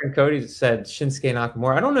 Cody, my friend Cody said Shinsuke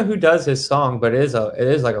Nakamura. I don't know who does his song, but it is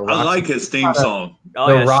like a rock I like his theme song.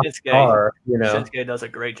 Rock Shinsuke, star, Shinsuke does a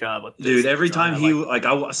great job with this. Dude, every time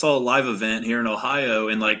I saw a live event here in Ohio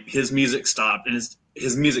and like his music stopped and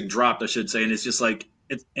his music dropped, I should say, and it's just like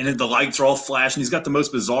the lights are all flashing. He's got the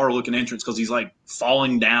most bizarre looking entrance because he's like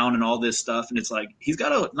falling down and all this stuff, and it's like he's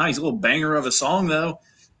got a nice little banger of a song though.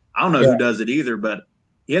 I don't know who does it either, but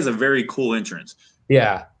he has a very cool entrance.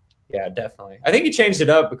 Yeah, definitely. I think he changed it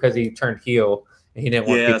up because he turned heel and he didn't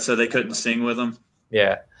want people. So they couldn't sing with him.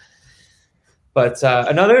 Yeah. But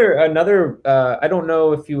another I don't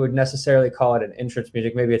know if you would necessarily call it an entrance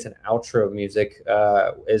music, maybe it's an outro music,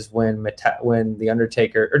 is when The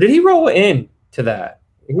Undertaker, or did he roll in to that?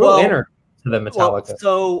 He rolled in or to the Metallica?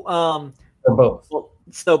 Or both.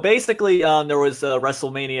 So basically there was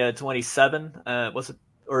WrestleMania 27, was it,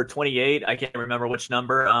 or 28? I can't remember which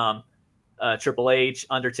number. Triple H,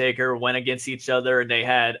 Undertaker went against each other, and they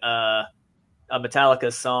had a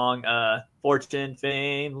Metallica song, "Fortune,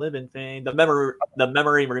 Fame, Live in Fame," the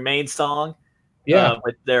Memory Remains song,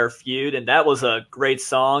 with their feud, and that was a great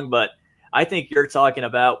song. But I think you're talking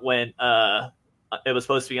about when it was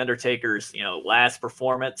supposed to be Undertaker's, last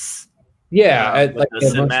performance. Yeah, with the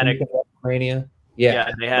cinematic WrestleMania. Yeah,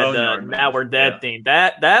 they had the "Now We're Dead" theme.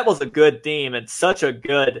 That was a good theme and such a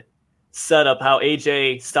good setup. How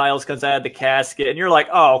AJ Styles comes out of the casket, and you're like,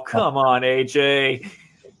 "Oh, come on, AJ!"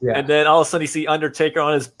 Yeah. And then all of a sudden you see Undertaker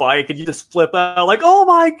on his bike, and you just flip out like, "Oh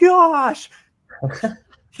my gosh,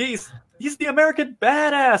 he's the American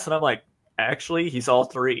Badass!" And I'm like, "Actually, he's all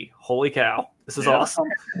 3. Holy cow, this is awesome!"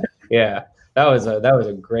 Yeah, that was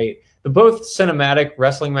a great. Both cinematic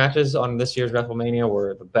wrestling matches on this year's WrestleMania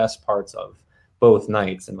were the best parts of both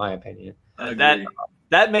nights, in my opinion.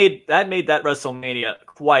 That made that WrestleMania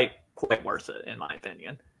quite worth it, in my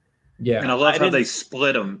opinion. Yeah, and I love how they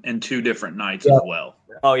split them in 2 different nights as well.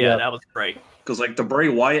 Oh yeah, that was great. Because like the Bray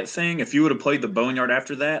Wyatt thing, if you would have played the Boneyard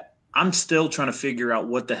after that, I'm still trying to figure out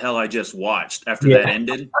what the hell I just watched after that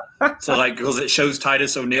ended. So like, because it shows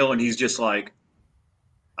Titus O'Neil and he's just like,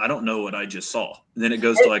 I don't know what I just saw. And then it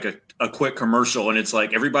goes to like a quick commercial, and it's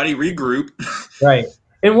like, everybody regroup. Right.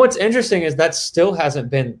 And what's interesting is that still hasn't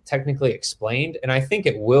been technically explained, and I think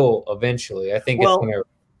it will eventually. I think it's going to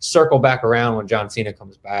circle back around when John Cena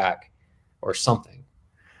comes back or something.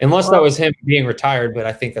 Unless that was him being retired, but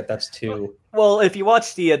I think that's too... Well, if you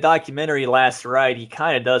watch the documentary Last Ride, he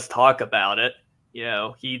kind of does talk about it. You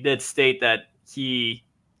know, he did state that he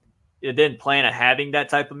didn't plan on having that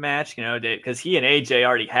type of match, you know, because he and AJ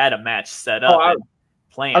already had a match set up and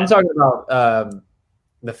planned. I'm talking about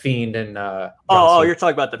The Fiend and you're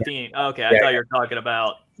talking about The Fiend. Okay, I thought you were talking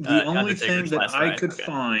about the only thing that I could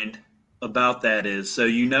find about that is, so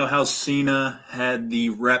you know how Cena had the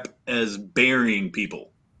rep as burying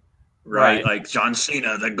people, right? Like John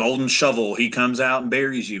Cena, the golden shovel, he comes out and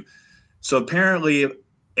buries you. So apparently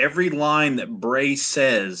every line that Bray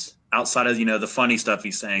says, outside of, you know, the funny stuff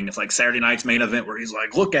he's saying, it's like Saturday Night's Main Event where he's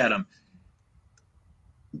like, look at him.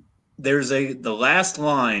 There's the last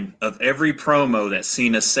line of every promo that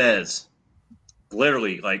Cena says,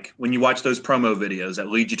 literally, like when you watch those promo videos that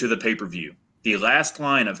lead you to the pay-per-view, the last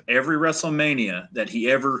line of every WrestleMania that he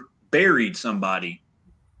ever buried somebody,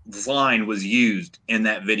 the line was used in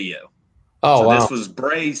that video. Oh, wow. This was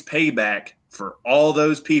Bray's payback for all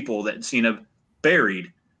those people that Cena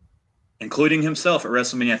buried, including himself at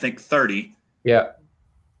WrestleMania, I think 30. Yeah.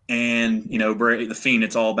 And, you know, Bray, the Fiend,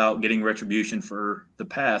 it's all about getting retribution for the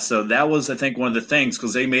past. So that was, I think, one of the things,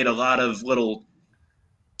 because they made a lot of little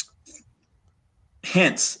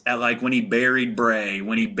hints at, like, when he buried Bray,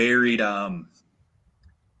 when he buried, like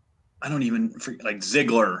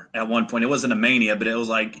Ziggler at one point. It wasn't a Mania, but it was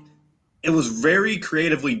like, it was very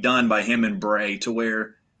creatively done by him and Bray to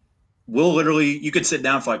where we'll literally, you could sit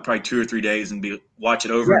down for like probably 2 or 3 days and watch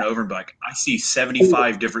it over and over and be like, I see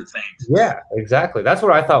 75 different things. Yeah, exactly. That's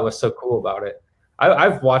what I thought was so cool about it.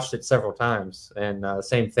 I've watched it several times, and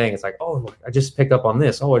same thing. It's like, oh, look, I just picked up on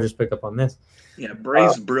this. Oh, I just picked up on this. Yeah,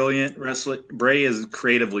 Bray's brilliant. Bray is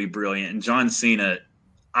creatively brilliant, and John Cena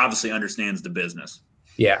obviously understands the business.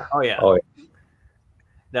 Yeah. Oh, yeah.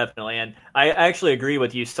 Definitely. And I actually agree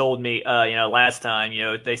with you. Told me, you know, last time, you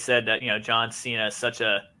know, they said that, you know, John Cena is such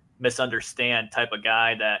a misunderstand type of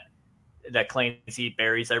guy that claims he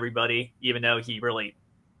buries everybody, even though he really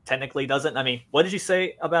technically doesn't. I mean, what did you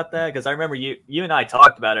say about that? Because I remember you and I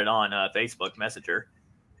talked about it on Facebook Messenger.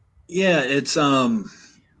 Yeah, it's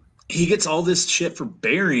he gets all this shit for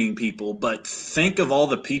burying people, but think of all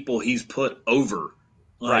the people he's put over,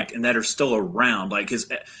 like, and that are still around. Like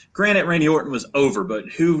granted, Randy Orton was over, but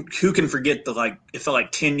who can forget the, it felt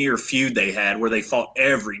like 10-year feud they had where they fought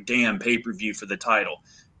every damn pay-per-view for the title.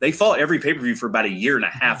 They fought every pay-per-view for about a year and a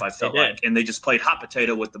half, I felt like, and they just played hot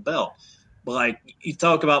potato with the belt. But, like, you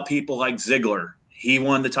talk about people like Ziggler. He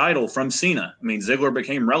won the title from Cena. I mean, Ziggler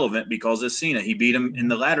became relevant because of Cena. He beat him in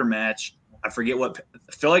the ladder match. I forget what –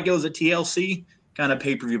 I feel like it was a TLC kind of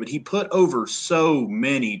pay-per-view, but he put over so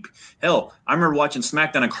many – hell, I remember watching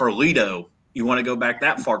SmackDown and Carlito. You want to go back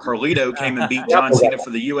that far. Carlito came and beat John Cena for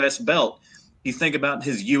the U.S. belt. You think about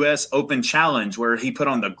his U.S. Open Challenge where he put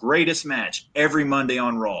on the greatest match every Monday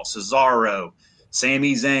on Raw. Cesaro,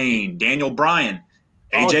 Sami Zayn, Daniel Bryan,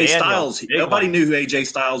 AJ Styles. Nobody knew who AJ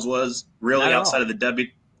Styles was really outside of the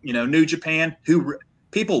New Japan. Who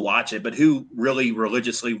people watch it, but who really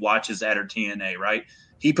religiously watches that or TNA, right?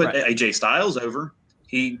 He put AJ Styles over.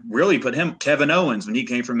 He really put him. Kevin Owens when he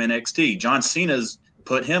came from NXT. John Cena's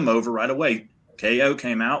put him over right away. KO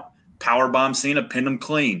came out, powerbomb Cena, pinned him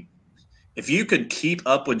clean. If you could keep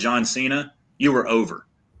up with John Cena, you were over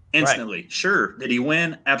instantly. Right. Sure. Did he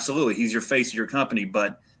win? Absolutely. He's your face of your company.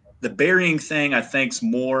 But the burying thing, I think, is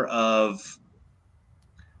more of,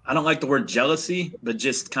 I don't like the word jealousy, but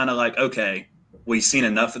just kind of like, okay, we've seen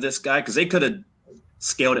enough of this guy. Because they could have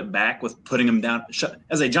scaled it back with putting him down.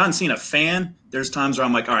 As a John Cena fan, there's times where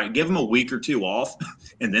I'm like, all right, give him a week or two off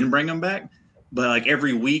and then bring him back. But like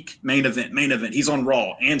every week, main event, he's on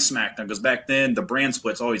Raw and SmackDown. Because back then, the brand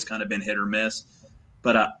split's always kind of been hit or miss.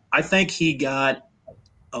 But I think he got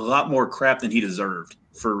a lot more crap than he deserved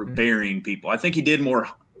for burying people. I think he did more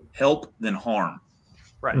help than harm.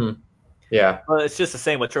 Right. Mm-hmm. Yeah. Well, it's just the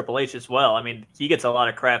same with Triple H as well. I mean, he gets a lot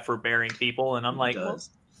of crap for burying people, and I'm like, well,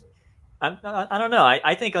 I don't know.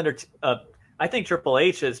 I think I think Triple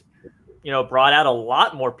H has, brought out a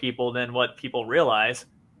lot more people than what people realize.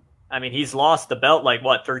 I mean, he's lost the belt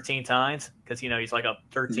 13 times because he's like a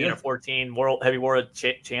 13 or 14 heavy world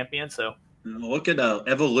champion. So look at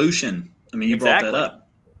Evolution. I mean, you brought that up.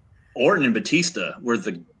 Orton and Batista were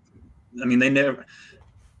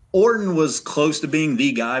Orton was close to being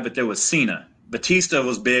the guy, but there was Cena. Batista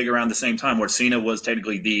was big around the same time where Cena was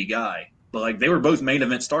technically the guy. But they were both main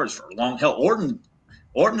event stars for a long. Hell, Orton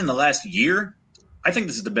Orton in the last year, I think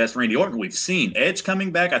this is the best Randy Orton we've seen. Edge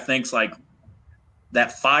coming back, I think's like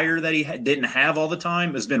that fire that he didn't have all the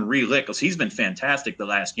time has been relit because he's been fantastic the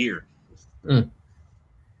last year.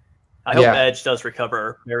 I hope Edge does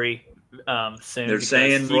recover very soon. They're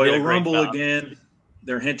saying Royal Rumble again.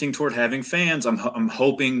 They're hinting toward having fans. I'm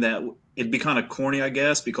hoping that it'd be kind of corny, I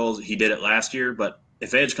guess, because he did it last year. But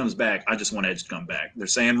if Edge comes back, I just want Edge to come back. They're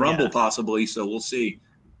saying Rumble possibly, so we'll see.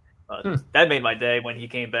 That made my day when he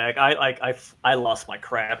came back. I lost my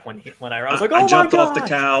crap when I was like, I jumped off the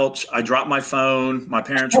couch. I dropped my phone. My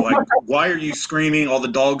parents were like, "Why are you screaming? All the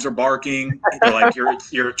dogs are barking." They're like, "You're a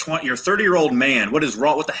 30-year-old man. What is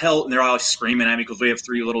wrong? What the hell?" And they're all screaming at me because we have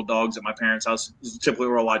 3 little dogs at my parents' house. This is typically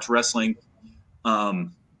where I watch wrestling.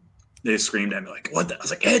 They screamed at me like, "What?" I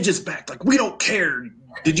was like, "Edge is back." Like, we don't care.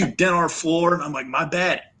 Did you dent our floor? And I'm like, my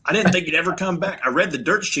bad. I didn't think he'd ever come back. I read the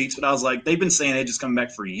dirt sheets, but I was like, they've been saying Edge is coming back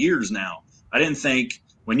for years now. I didn't think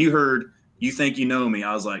when you heard "You Think You Know Me,"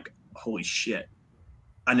 I was like, holy shit.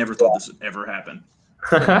 I never thought this would ever happen.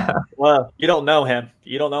 Well, you don't know him.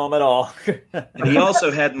 You don't know him at all. And he also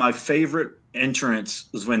had my favorite entrance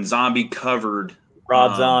was when Zombie covered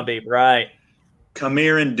Rob Zombie, right. Come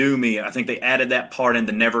Here and Do Me. I think they added that part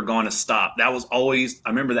into Never Gonna Stop. That was always – I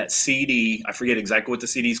remember that CD. I forget exactly what the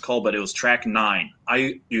CD's called, but it was track 9.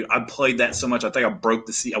 I played that so much, I think I broke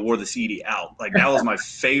the CD. I wore the CD out. Like, that was my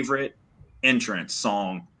favorite entrance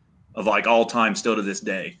song of, like, all time still to this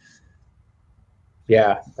day.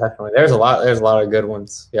 Yeah, definitely. There's a lot of good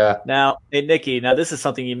ones. Yeah. Now, hey, Nikki, this is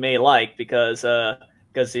something you may like because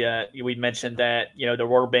we mentioned that, there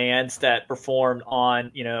were bands that performed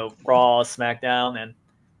on, Raw, SmackDown, and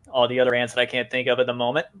all the other bands that I can't think of at the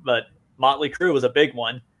moment. But Motley Crue was a big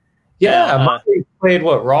one. Yeah, Motley played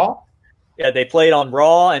what, Raw? Yeah, they played on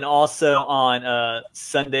Raw and also on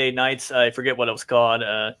Sunday nights. I forget what it was called.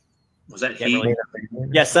 Was that Heat?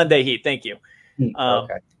 Yeah, Sunday Heat. Thank you.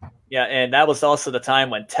 Okay. Yeah, and that was also the time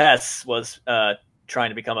when Tess was trying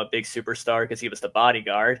to become a big superstar because he was the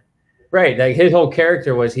bodyguard. Right, like his whole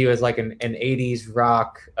character was he was like an 80s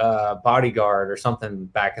rock bodyguard or something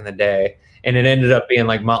back in the day, and it ended up being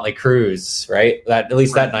like Motley Crue's, right? That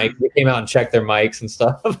night they came out and checked their mics and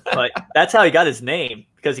stuff. But that's how he got his name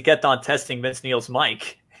because he kept on testing Vince Neil's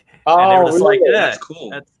mic. Oh, and they were just really? That's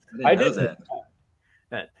cool. I didn't know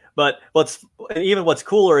that. But what's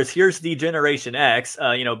cooler is here's the Generation X.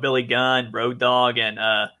 Billy Gunn, Road Dogg, and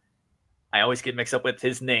I always get mixed up with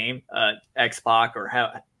his name, X-Pac or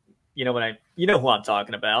how. You know who I'm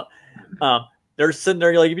talking about. They're sitting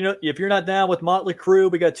there like, if you're not down with Motley Crue,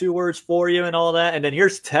 we got 2 words for you and all that. And then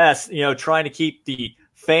here's Tess, trying to keep the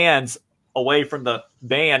fans away from the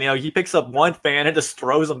band. He picks up one fan and just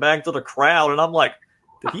throws them back to the crowd. And I'm like,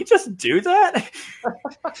 did he just do that?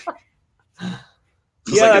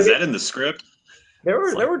 Is that in the script? There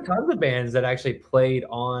were tons of bands that actually played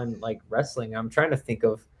on like wrestling. I'm trying to think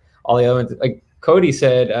of all the other ones. Like Cody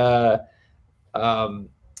said,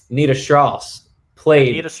 Nita Strauss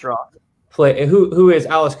played. Who is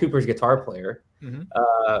Alice Cooper's guitar player.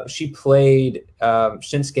 Mm-hmm. She played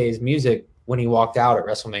Shinsuke's music when he walked out at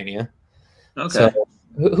WrestleMania. Okay. So,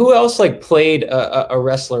 who else played a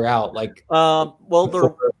wrestler out? Like, Lemmy.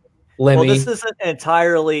 Well, this isn't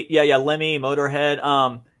entirely. Yeah, Lemmy, Motorhead.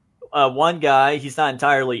 One guy, he's not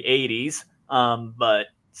entirely 80s. But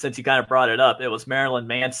since you kind of brought it up, it was Marilyn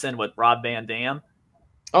Manson with Rob Van Dam.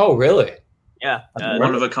 Oh, really? Yeah,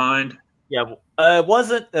 One of a Kind. Yeah, it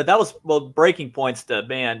wasn't. That was Breaking Point's the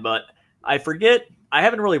band, but I forget. I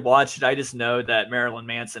haven't really watched it. I just know that Marilyn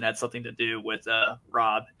Manson had something to do with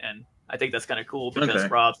Rob, and I think that's kind of cool because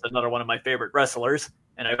Rob's another one of my favorite wrestlers,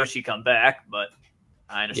 and I wish he'd come back, but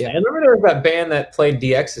I understand. Yeah, I remember there was that band that played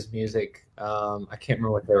DX's music. I can't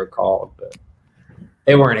remember what they were called, but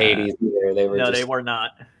they weren't 80s either. They were they were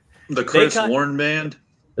not. The Chris Warren Band.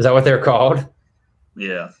 Is that what they're called?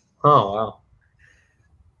 Yeah. Oh wow.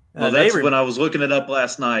 Well, that's when I was looking it up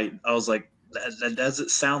last night. I was like, that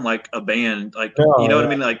doesn't sound like a band. Like, you know what I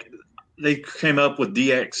mean? Like, they came up with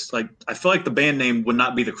DX. Like, I feel like the band name would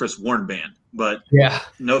not be the Chris Warren Band. But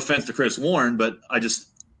no offense to Chris Warren, but I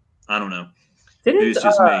don't know. Maybe it's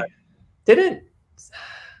just me.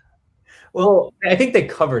 Well, I think they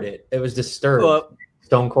covered it. It was Disturbed.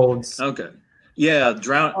 Stone Cold's. Okay. Yeah,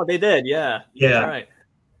 Drown. Oh, they did. Yeah. Yeah. Right.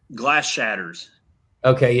 Glass Shatters.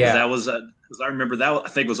 Okay. Yeah. That was because I remember that I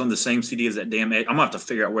think was on the same CD as that damn. I'm gonna have to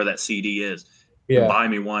figure out where that CD is. Yeah. Buy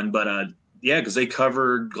me one, but because they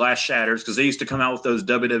covered Glass Shatters because they used to come out with those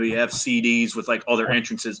WWF CDs with like all their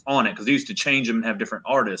entrances on it because they used to change them and have different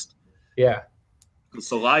artists. Yeah.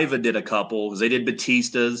 Saliva did a couple because they did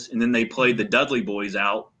Batista's and then they played the Dudley Boys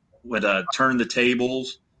out with Turn the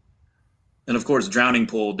Tables. And of course, Drowning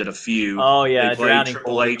Pool did a few. Oh yeah, they played Drowning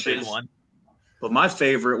Triple Pool H's. was a big one. But my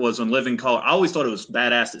favorite was when Living Color. I always thought it was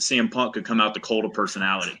badass that CM Punk could come out the Cult of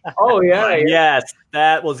Personality. Oh yeah, like, yes,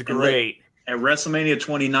 that was great. At WrestleMania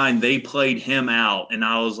 29, they played him out, and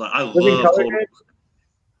I was like, I Living love Color,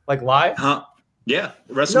 like live. Huh? Yeah,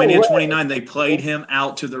 WrestleMania 29, they played him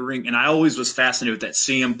out to the ring, and I always was fascinated with that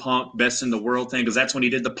CM Punk Best in the World thing because that's when he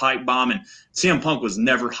did the pipe bomb, and CM Punk was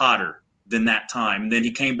never hotter than that time. And then he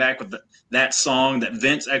came back with that song that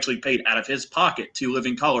Vince actually paid out of his pocket to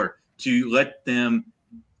Living Color to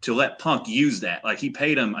let Punk use that. Like he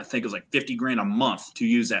paid him, I think it was like $50,000 a month to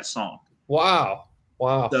use that song. Wow.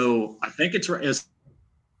 So I think it's a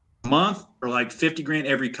month or like $50,000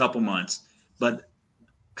 every couple months, but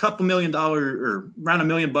couple $1 million or around $1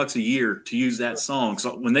 million a year to use that song.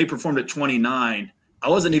 So when they performed at 29, I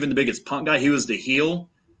wasn't even the biggest Punk guy. He was the heel,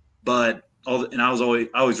 but I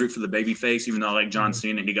always root for the baby face, even though I like John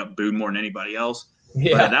Cena and he got booed more than anybody else.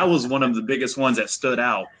 Yeah. But that was one of the biggest ones that stood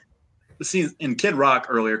out. See, in Kid Rock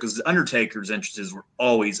earlier, because the Undertaker's entrances were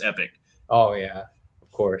always epic. Oh yeah,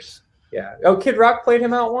 of course. Yeah. Oh, Kid Rock played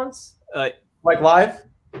him out once, like live.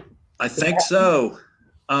 I think so.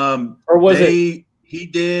 Or was it? He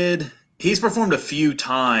did. He's performed a few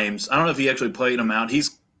times. I don't know if he actually played them out.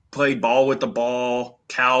 He's played Ball with the Ball,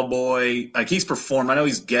 Cowboy. Like he's performed. I know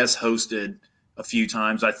he's guest hosted a few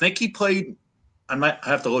times. I think he played. I might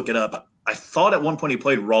have to look it up. I thought at one point he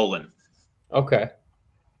played Roland. Okay.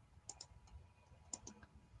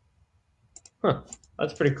 Huh.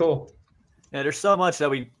 That's pretty cool. Yeah, there's so much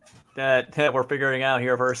that we're figuring out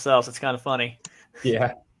here for ourselves. It's kind of funny.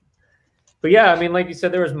 Yeah. But yeah, I mean, like you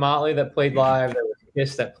said, there was Motley that played live. There was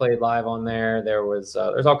Kiss that played live on there. There's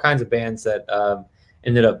all kinds of bands that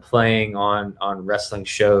ended up playing on wrestling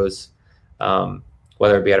shows,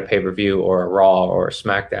 whether it be at a pay-per-view or a Raw or a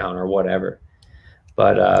SmackDown or whatever.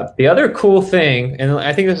 But the other cool thing, and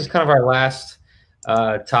I think this is kind of our last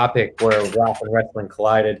topic where rock and wrestling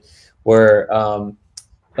collided, were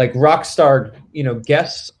like rock star,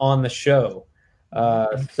 guests on the show.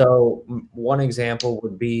 So one example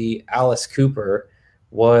would be Alice Cooper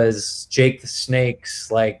was Jake the Snake's,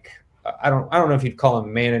 like, I don't know if you'd call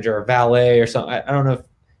him manager or valet or something. I don't know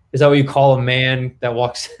is that what you call a man that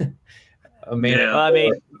walks a man? Yeah. I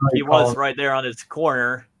mean, he was right there on his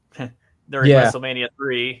corner during WrestleMania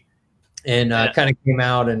 3. And kind of came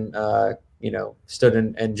out and stood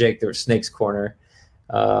in Jake the Snake's corner,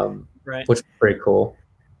 right, which was pretty cool.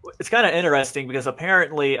 It's kind of interesting because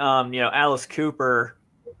apparently, Alice Cooper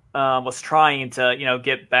was trying to,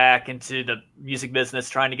 get back into the music business,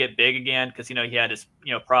 trying to get big again because, he had his,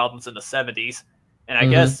 problems in the 70s. And I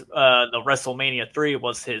guess the WrestleMania 3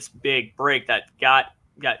 was his big break that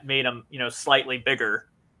made him, slightly bigger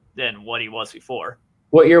than what he was before.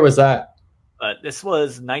 What year was that? This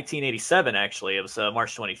was 1987, actually. It was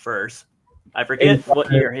March 21st. I forget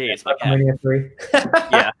what year he is. WrestleMania 3?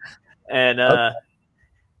 Yeah.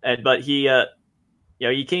 But he,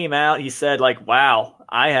 he came out. He said, like, "Wow,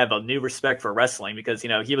 I have a new respect for wrestling," because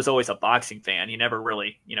he was always a boxing fan. He never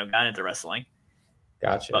really got into wrestling.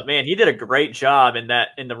 Gotcha. But man, he did a great job in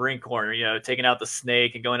the ring corner. Taking out the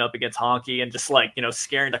Snake and going up against Honky and just like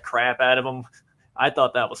scaring the crap out of him. I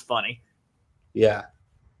thought that was funny. Yeah.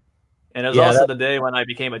 And it was also the day when I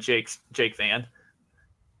became a Jake fan.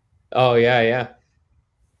 Oh yeah.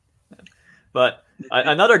 But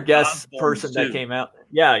another guest person that came out.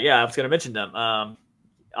 Yeah, I was going to mention them.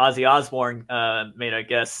 Ozzy Osbourne made a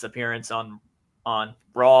guest appearance on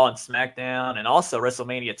Raw and SmackDown, and also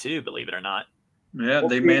WrestleMania 2, believe it or not. Yeah,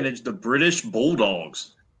 they managed the British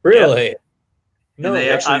Bulldogs. Really? Yeah. And they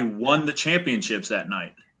actually won the championships that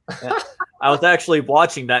night. Yeah. I was actually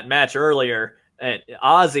watching that match earlier, and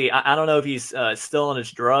Ozzy, I don't know if he's still on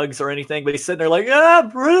his drugs or anything, but he's sitting there like, "Yeah,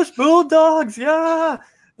 British Bulldogs, yeah."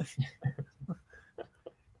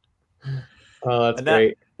 Oh, that's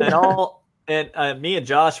great. And me and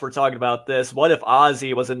Josh were talking about this. What if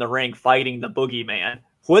Ozzy was in the ring fighting the Boogeyman?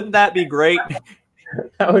 Wouldn't that be great?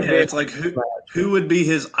 That would be. It's like who would be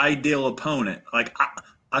his ideal opponent? Like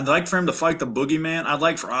I'd like for him to fight the Boogeyman. I'd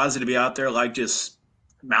like for Ozzy to be out there like just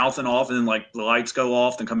mouthing off, and then like the lights go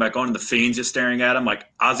off and come back on, and the Fiend's just staring at him. Like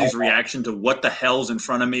Ozzy's reaction to what the hell's in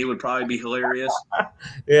front of me would probably be hilarious.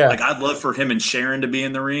 Yeah, like I'd love for him and Sharon to be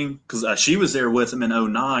in the ring because she was there with him in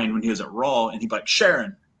 2009 when he was at Raw, and he'd be like,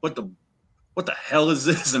 "Sharon, what the hell is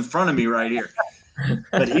this in front of me right here?"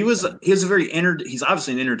 But he's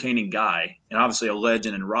obviously an entertaining guy and obviously a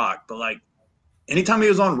legend in rock. But like anytime he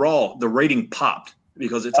was on Raw, the rating popped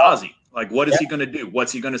because it's Ozzy. Like, what is he going to do?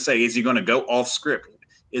 What's he going to say? Is he going to go off script?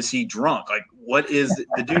 Is he drunk? Like, what is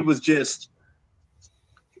the dude was just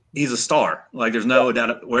he's a star. Like there's no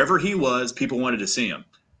doubt. Wherever he was, people wanted to see him.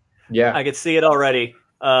 Yeah, I could see it already.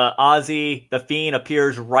 Ozzy, the Fiend,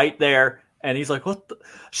 appears right there, and he's like, "What?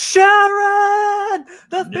 Sharon,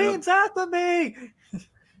 the Fiend's after me."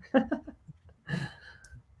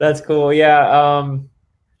 That's cool. Yeah.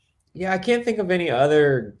 Yeah, I can't think of any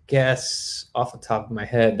other guests off the top of my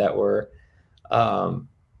head that were on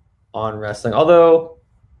wrestling. Although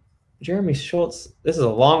Jeremy Schultz, this is a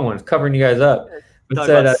long one, covering you guys up. It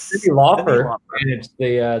said Cyndi Lauper managed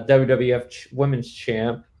the WWF Women's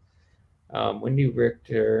Champ. Wendy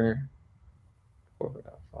Richter,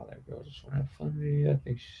 Father Girls Just Want to Have Fun. I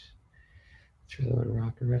think she's when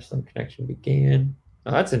Rock and Wrestling Connection began.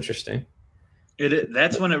 Oh, that's interesting.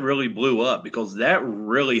 That's when it really blew up because that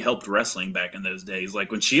really helped wrestling back in those days. Like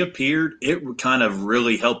when she appeared, it kind of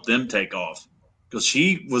really helped them take off because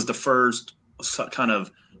she was the first kind of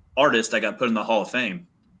artist that got put in the Hall of Fame.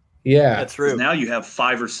 Yeah, that's true. Now you have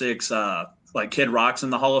 5 or 6 like Kid Rock's in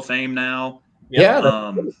the Hall of Fame now.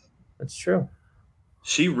 Yeah, that's true.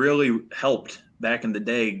 She really helped back in the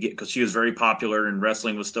day because she was very popular and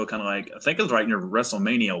wrestling was still kind of like, I think it was right near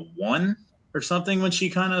WrestleMania 1 or something when she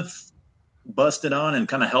kind of busted on and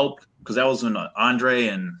kind of helped because that was when Andre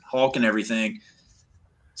and Hulk and everything.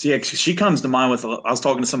 So yeah, she comes to mind with. I was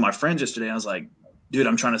talking to some of my friends yesterday. And I was like, dude,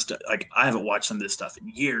 I'm trying to like I haven't watched some of this stuff in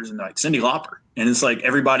years, and like Cyndi Lauper, and it's like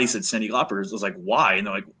everybody said Cyndi Lauper. I was like, why? And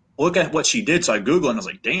they're like, look at what she did. So I Googled and I was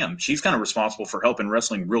like, damn, she's kind of responsible for helping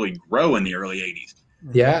wrestling really grow in the early '80s.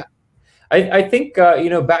 Yeah, I think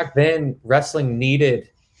back then wrestling needed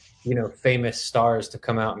famous stars to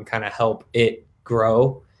come out and kind of help it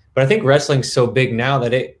grow. But I think wrestling's so big now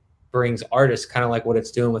that it brings artists, kind of like what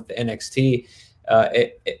it's doing with the NXT,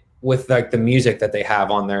 with like the music that they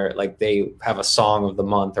have on there, like they have a song of the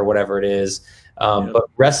month or whatever it is. But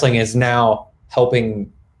wrestling is now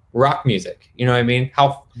helping rock music. You know what I mean?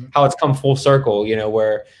 How it's come full circle.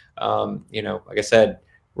 Where like I said,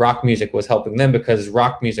 rock music was helping them because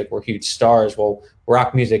rock music were huge stars. Well,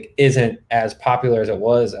 rock music isn't as popular as it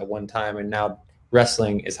was at one time, and now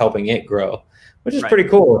wrestling is helping it grow. Which is pretty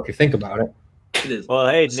cool if you think about it. It is. Well,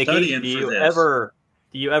 hey, Nikki, do you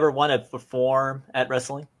ever want to perform at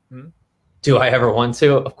wrestling? Do I ever want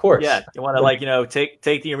to? Of course. Yeah, you want to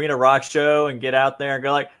take the Arena Rock show and get out there and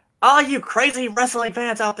go like, all you crazy wrestling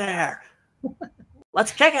fans out there,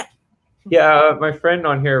 let's kick it. Yeah, my friend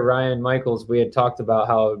on here, Ryan Michaels, we had talked about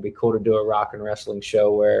how it would be cool to do a rock and wrestling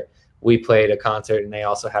show where we played a concert and they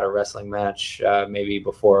also had a wrestling match, maybe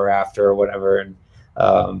before or after or whatever, and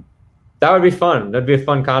that would be fun. That'd be a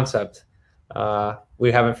fun concept.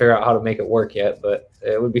 We haven't figured out how to make it work yet, but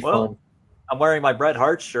it would be fun. I'm wearing my Bret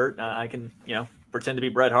Hart shirt. I can, pretend to be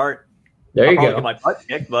Bret Hart. There you go. Get my butt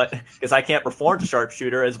kicked, but because I can't perform to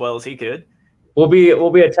sharpshooter as well as he could. We'll be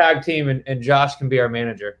a tag team, and Josh can be our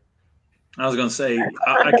manager. I was going to say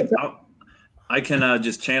I can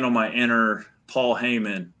just channel my inner Paul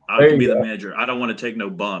Heyman. I can be the manager. I don't want to take no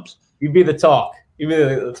bumps. You be the talk. You be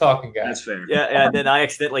the talking guy. That's fair. Yeah, and then I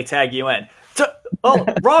accidentally tag you in. Oh,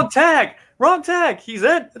 wrong tag. Wrong tag. He's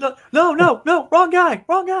in. No. Wrong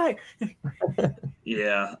guy.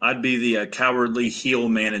 Yeah, I'd be the cowardly heel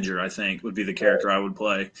manager, I think, would be the character I would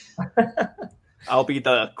play. I'll be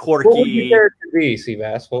the quirky. What would your character be,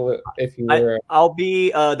 Seabass? What if you were? I'll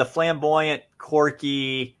be the flamboyant,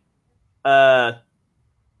 quirky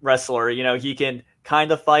wrestler. He can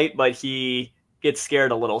kind of fight, but he gets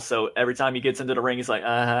scared a little. So every time he gets into the ring, he's like,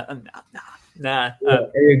 nah.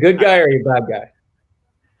 Are you a good guy or are you a bad guy?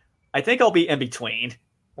 I think I'll be in between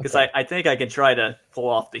because I think I can try to pull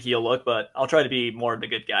off the heel look, but I'll try to be more of the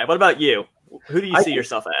good guy. What about you? Who do you see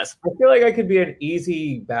yourself as? I feel like I could be an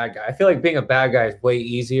easy bad guy. I feel like being a bad guy is way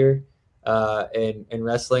easier in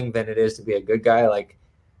wrestling than it is to be a good guy. Like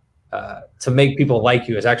to make people like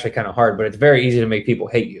you is actually kind of hard, but it's very easy to make people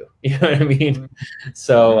hate you. You know what I mean?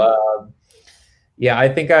 So yeah, I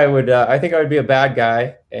think I would be a bad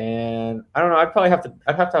guy, and I don't know. I'd have to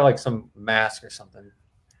have like some mask or something.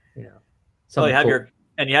 So you have cool.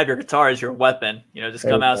 You have your guitar as your weapon. Just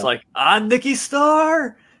come out. It's like, I'm Nikki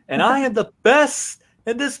Starr, and I am the best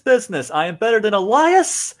in this business. I am better than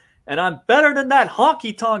Elias, and I'm better than that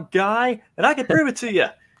honky tonk guy, and I can prove it to you.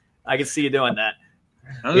 I can see you doing that.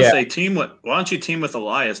 I was gonna say, why don't you team with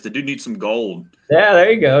Elias? The dude needs some gold. Yeah,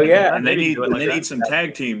 there you go. Yeah, and they need some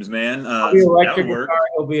tag teams, man. I'll be electric guitar.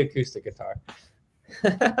 He'll be acoustic guitar.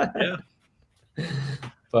 Yeah.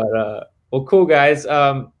 But well, cool guys.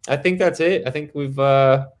 I think that's it. I think we've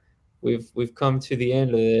come to the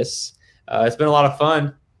end of this. It's been a lot of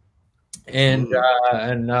fun, and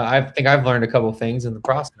I think I've learned a couple things in the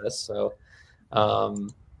process. So,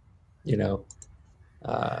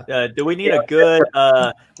 Do we need a good?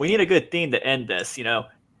 We need a good theme to end this. You know,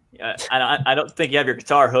 I don't think you have your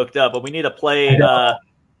guitar hooked up, but we need to play.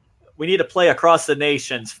 We need to play Across the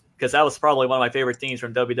Nations because that was probably one of my favorite themes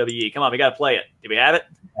from WWE. Come on, we got to play it. Do we have it?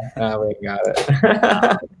 We got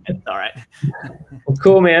it. All right. Well,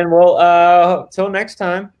 cool, man. Well, till next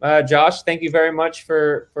time, Josh. Thank you very much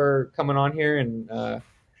for coming on here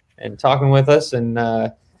and talking with us. And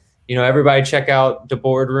you know, everybody check out the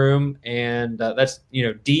Boardroom, and that's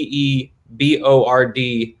DEBORD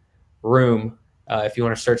room. If you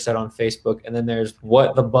want to search that on Facebook, and then there's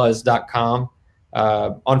whatthebuzz.com.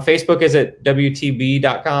 On Facebook, is it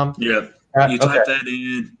WTB.com? Yeah. You type that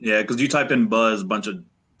in. Yeah, because you type in Buzz, a bunch of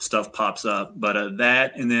stuff pops up. But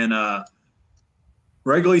that, and then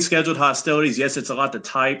regularly scheduled hostilities. Yes, it's a lot to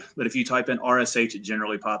type, but if you type in RSH, it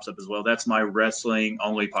generally pops up as well. That's my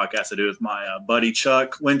wrestling-only podcast I do with my buddy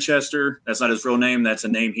Chuck Winchester. That's not his real name. That's a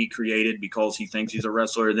name he created because he thinks he's a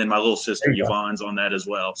wrestler. And then my little sister Yvonne's on that as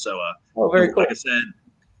well. So, very cool. Like I said,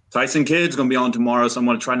 Tyson Kidd's going to be on tomorrow, so I'm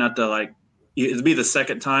going to try not to it'll be the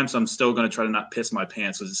second time, so I'm still going to try to not piss my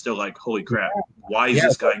pants because it's still like, holy crap, why is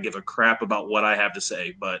this guy give a crap about what I have to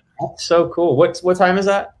say? But that's so cool. What time is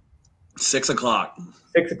that? 6 o'clock.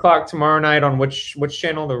 6 o'clock tomorrow night on which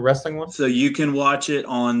channel? The wrestling one? So you can watch it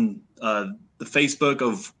on the Facebook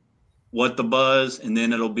of What the Buzz, and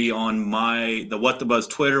then it'll be on the What the Buzz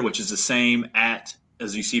Twitter, which is the same as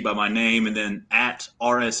you see by my name, and then at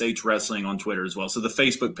RSH Wrestling on Twitter as well. So the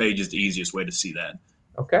Facebook page is the easiest way to see that.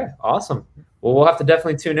 Okay, awesome. Well, we'll have to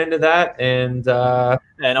definitely tune into that, and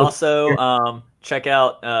also check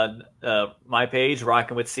out my page,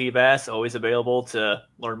 Rockin' with Seabass. Always available to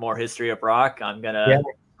learn more history of rock. I'm gonna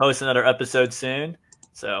post another episode soon,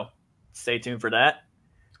 so stay tuned for that.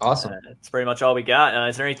 Awesome. That's pretty much all we got.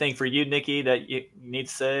 Is there anything for you, Nikki, that you need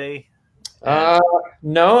to say?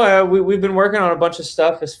 No, we've been working on a bunch of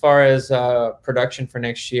stuff as far as production for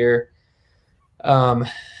next year.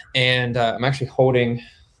 And I'm actually holding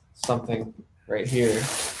something right here.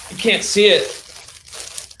 You can't see it,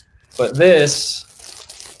 but this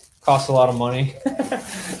costs a lot of money.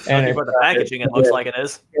 And for the packaging, it looks like it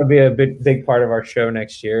is. It'll be a big part of our show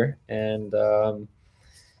next year, and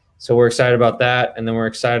so we're excited about that. And then we're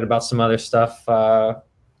excited about some other stuff that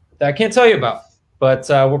I can't tell you about. But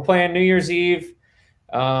we're playing New Year's Eve.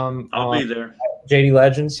 I'll be there. JD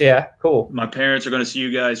Legends, yeah, cool. My parents are going to see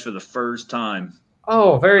you guys for the first time.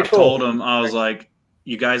 Oh, very cool. I told them, I was like,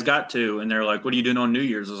 you guys got to. And they're like, what are you doing on New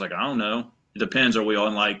Year's? I was like, I don't know. It depends. Are we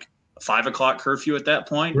on like a 5 o'clock curfew at that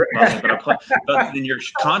point? Like, but then your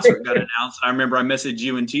concert got announced. And I remember I messaged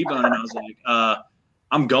you and T-Bone, and I was like,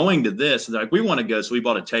 I'm going to this. And they're like, we want to go. So we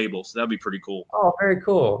bought a table. So that'd be pretty cool. Oh, very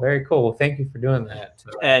cool. Very cool. Well, thank you for doing that.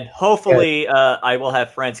 And hopefully I will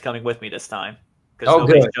have friends coming with me this time. Because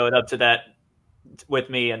nobody showed up to that with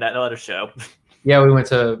me and that other show. Yeah, we went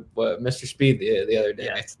to Mr. Speed the other day.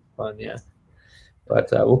 Yeah. Fun, yeah. But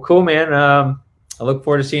well, cool, man. I look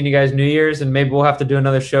forward to seeing you guys New Year's, and maybe we'll have to do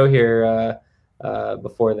another show here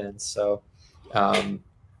before then. So I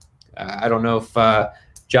don't know if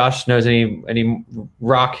Josh knows any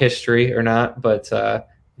rock history or not, but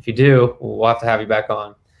if you do, we'll have to have you back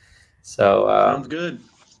on. So sounds good.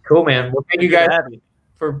 Cool, man. Well, thank you guys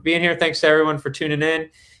for being here. Thanks to everyone for tuning in,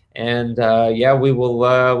 and yeah,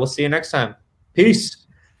 we'll see you next time. Peace.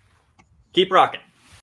 Keep rocking.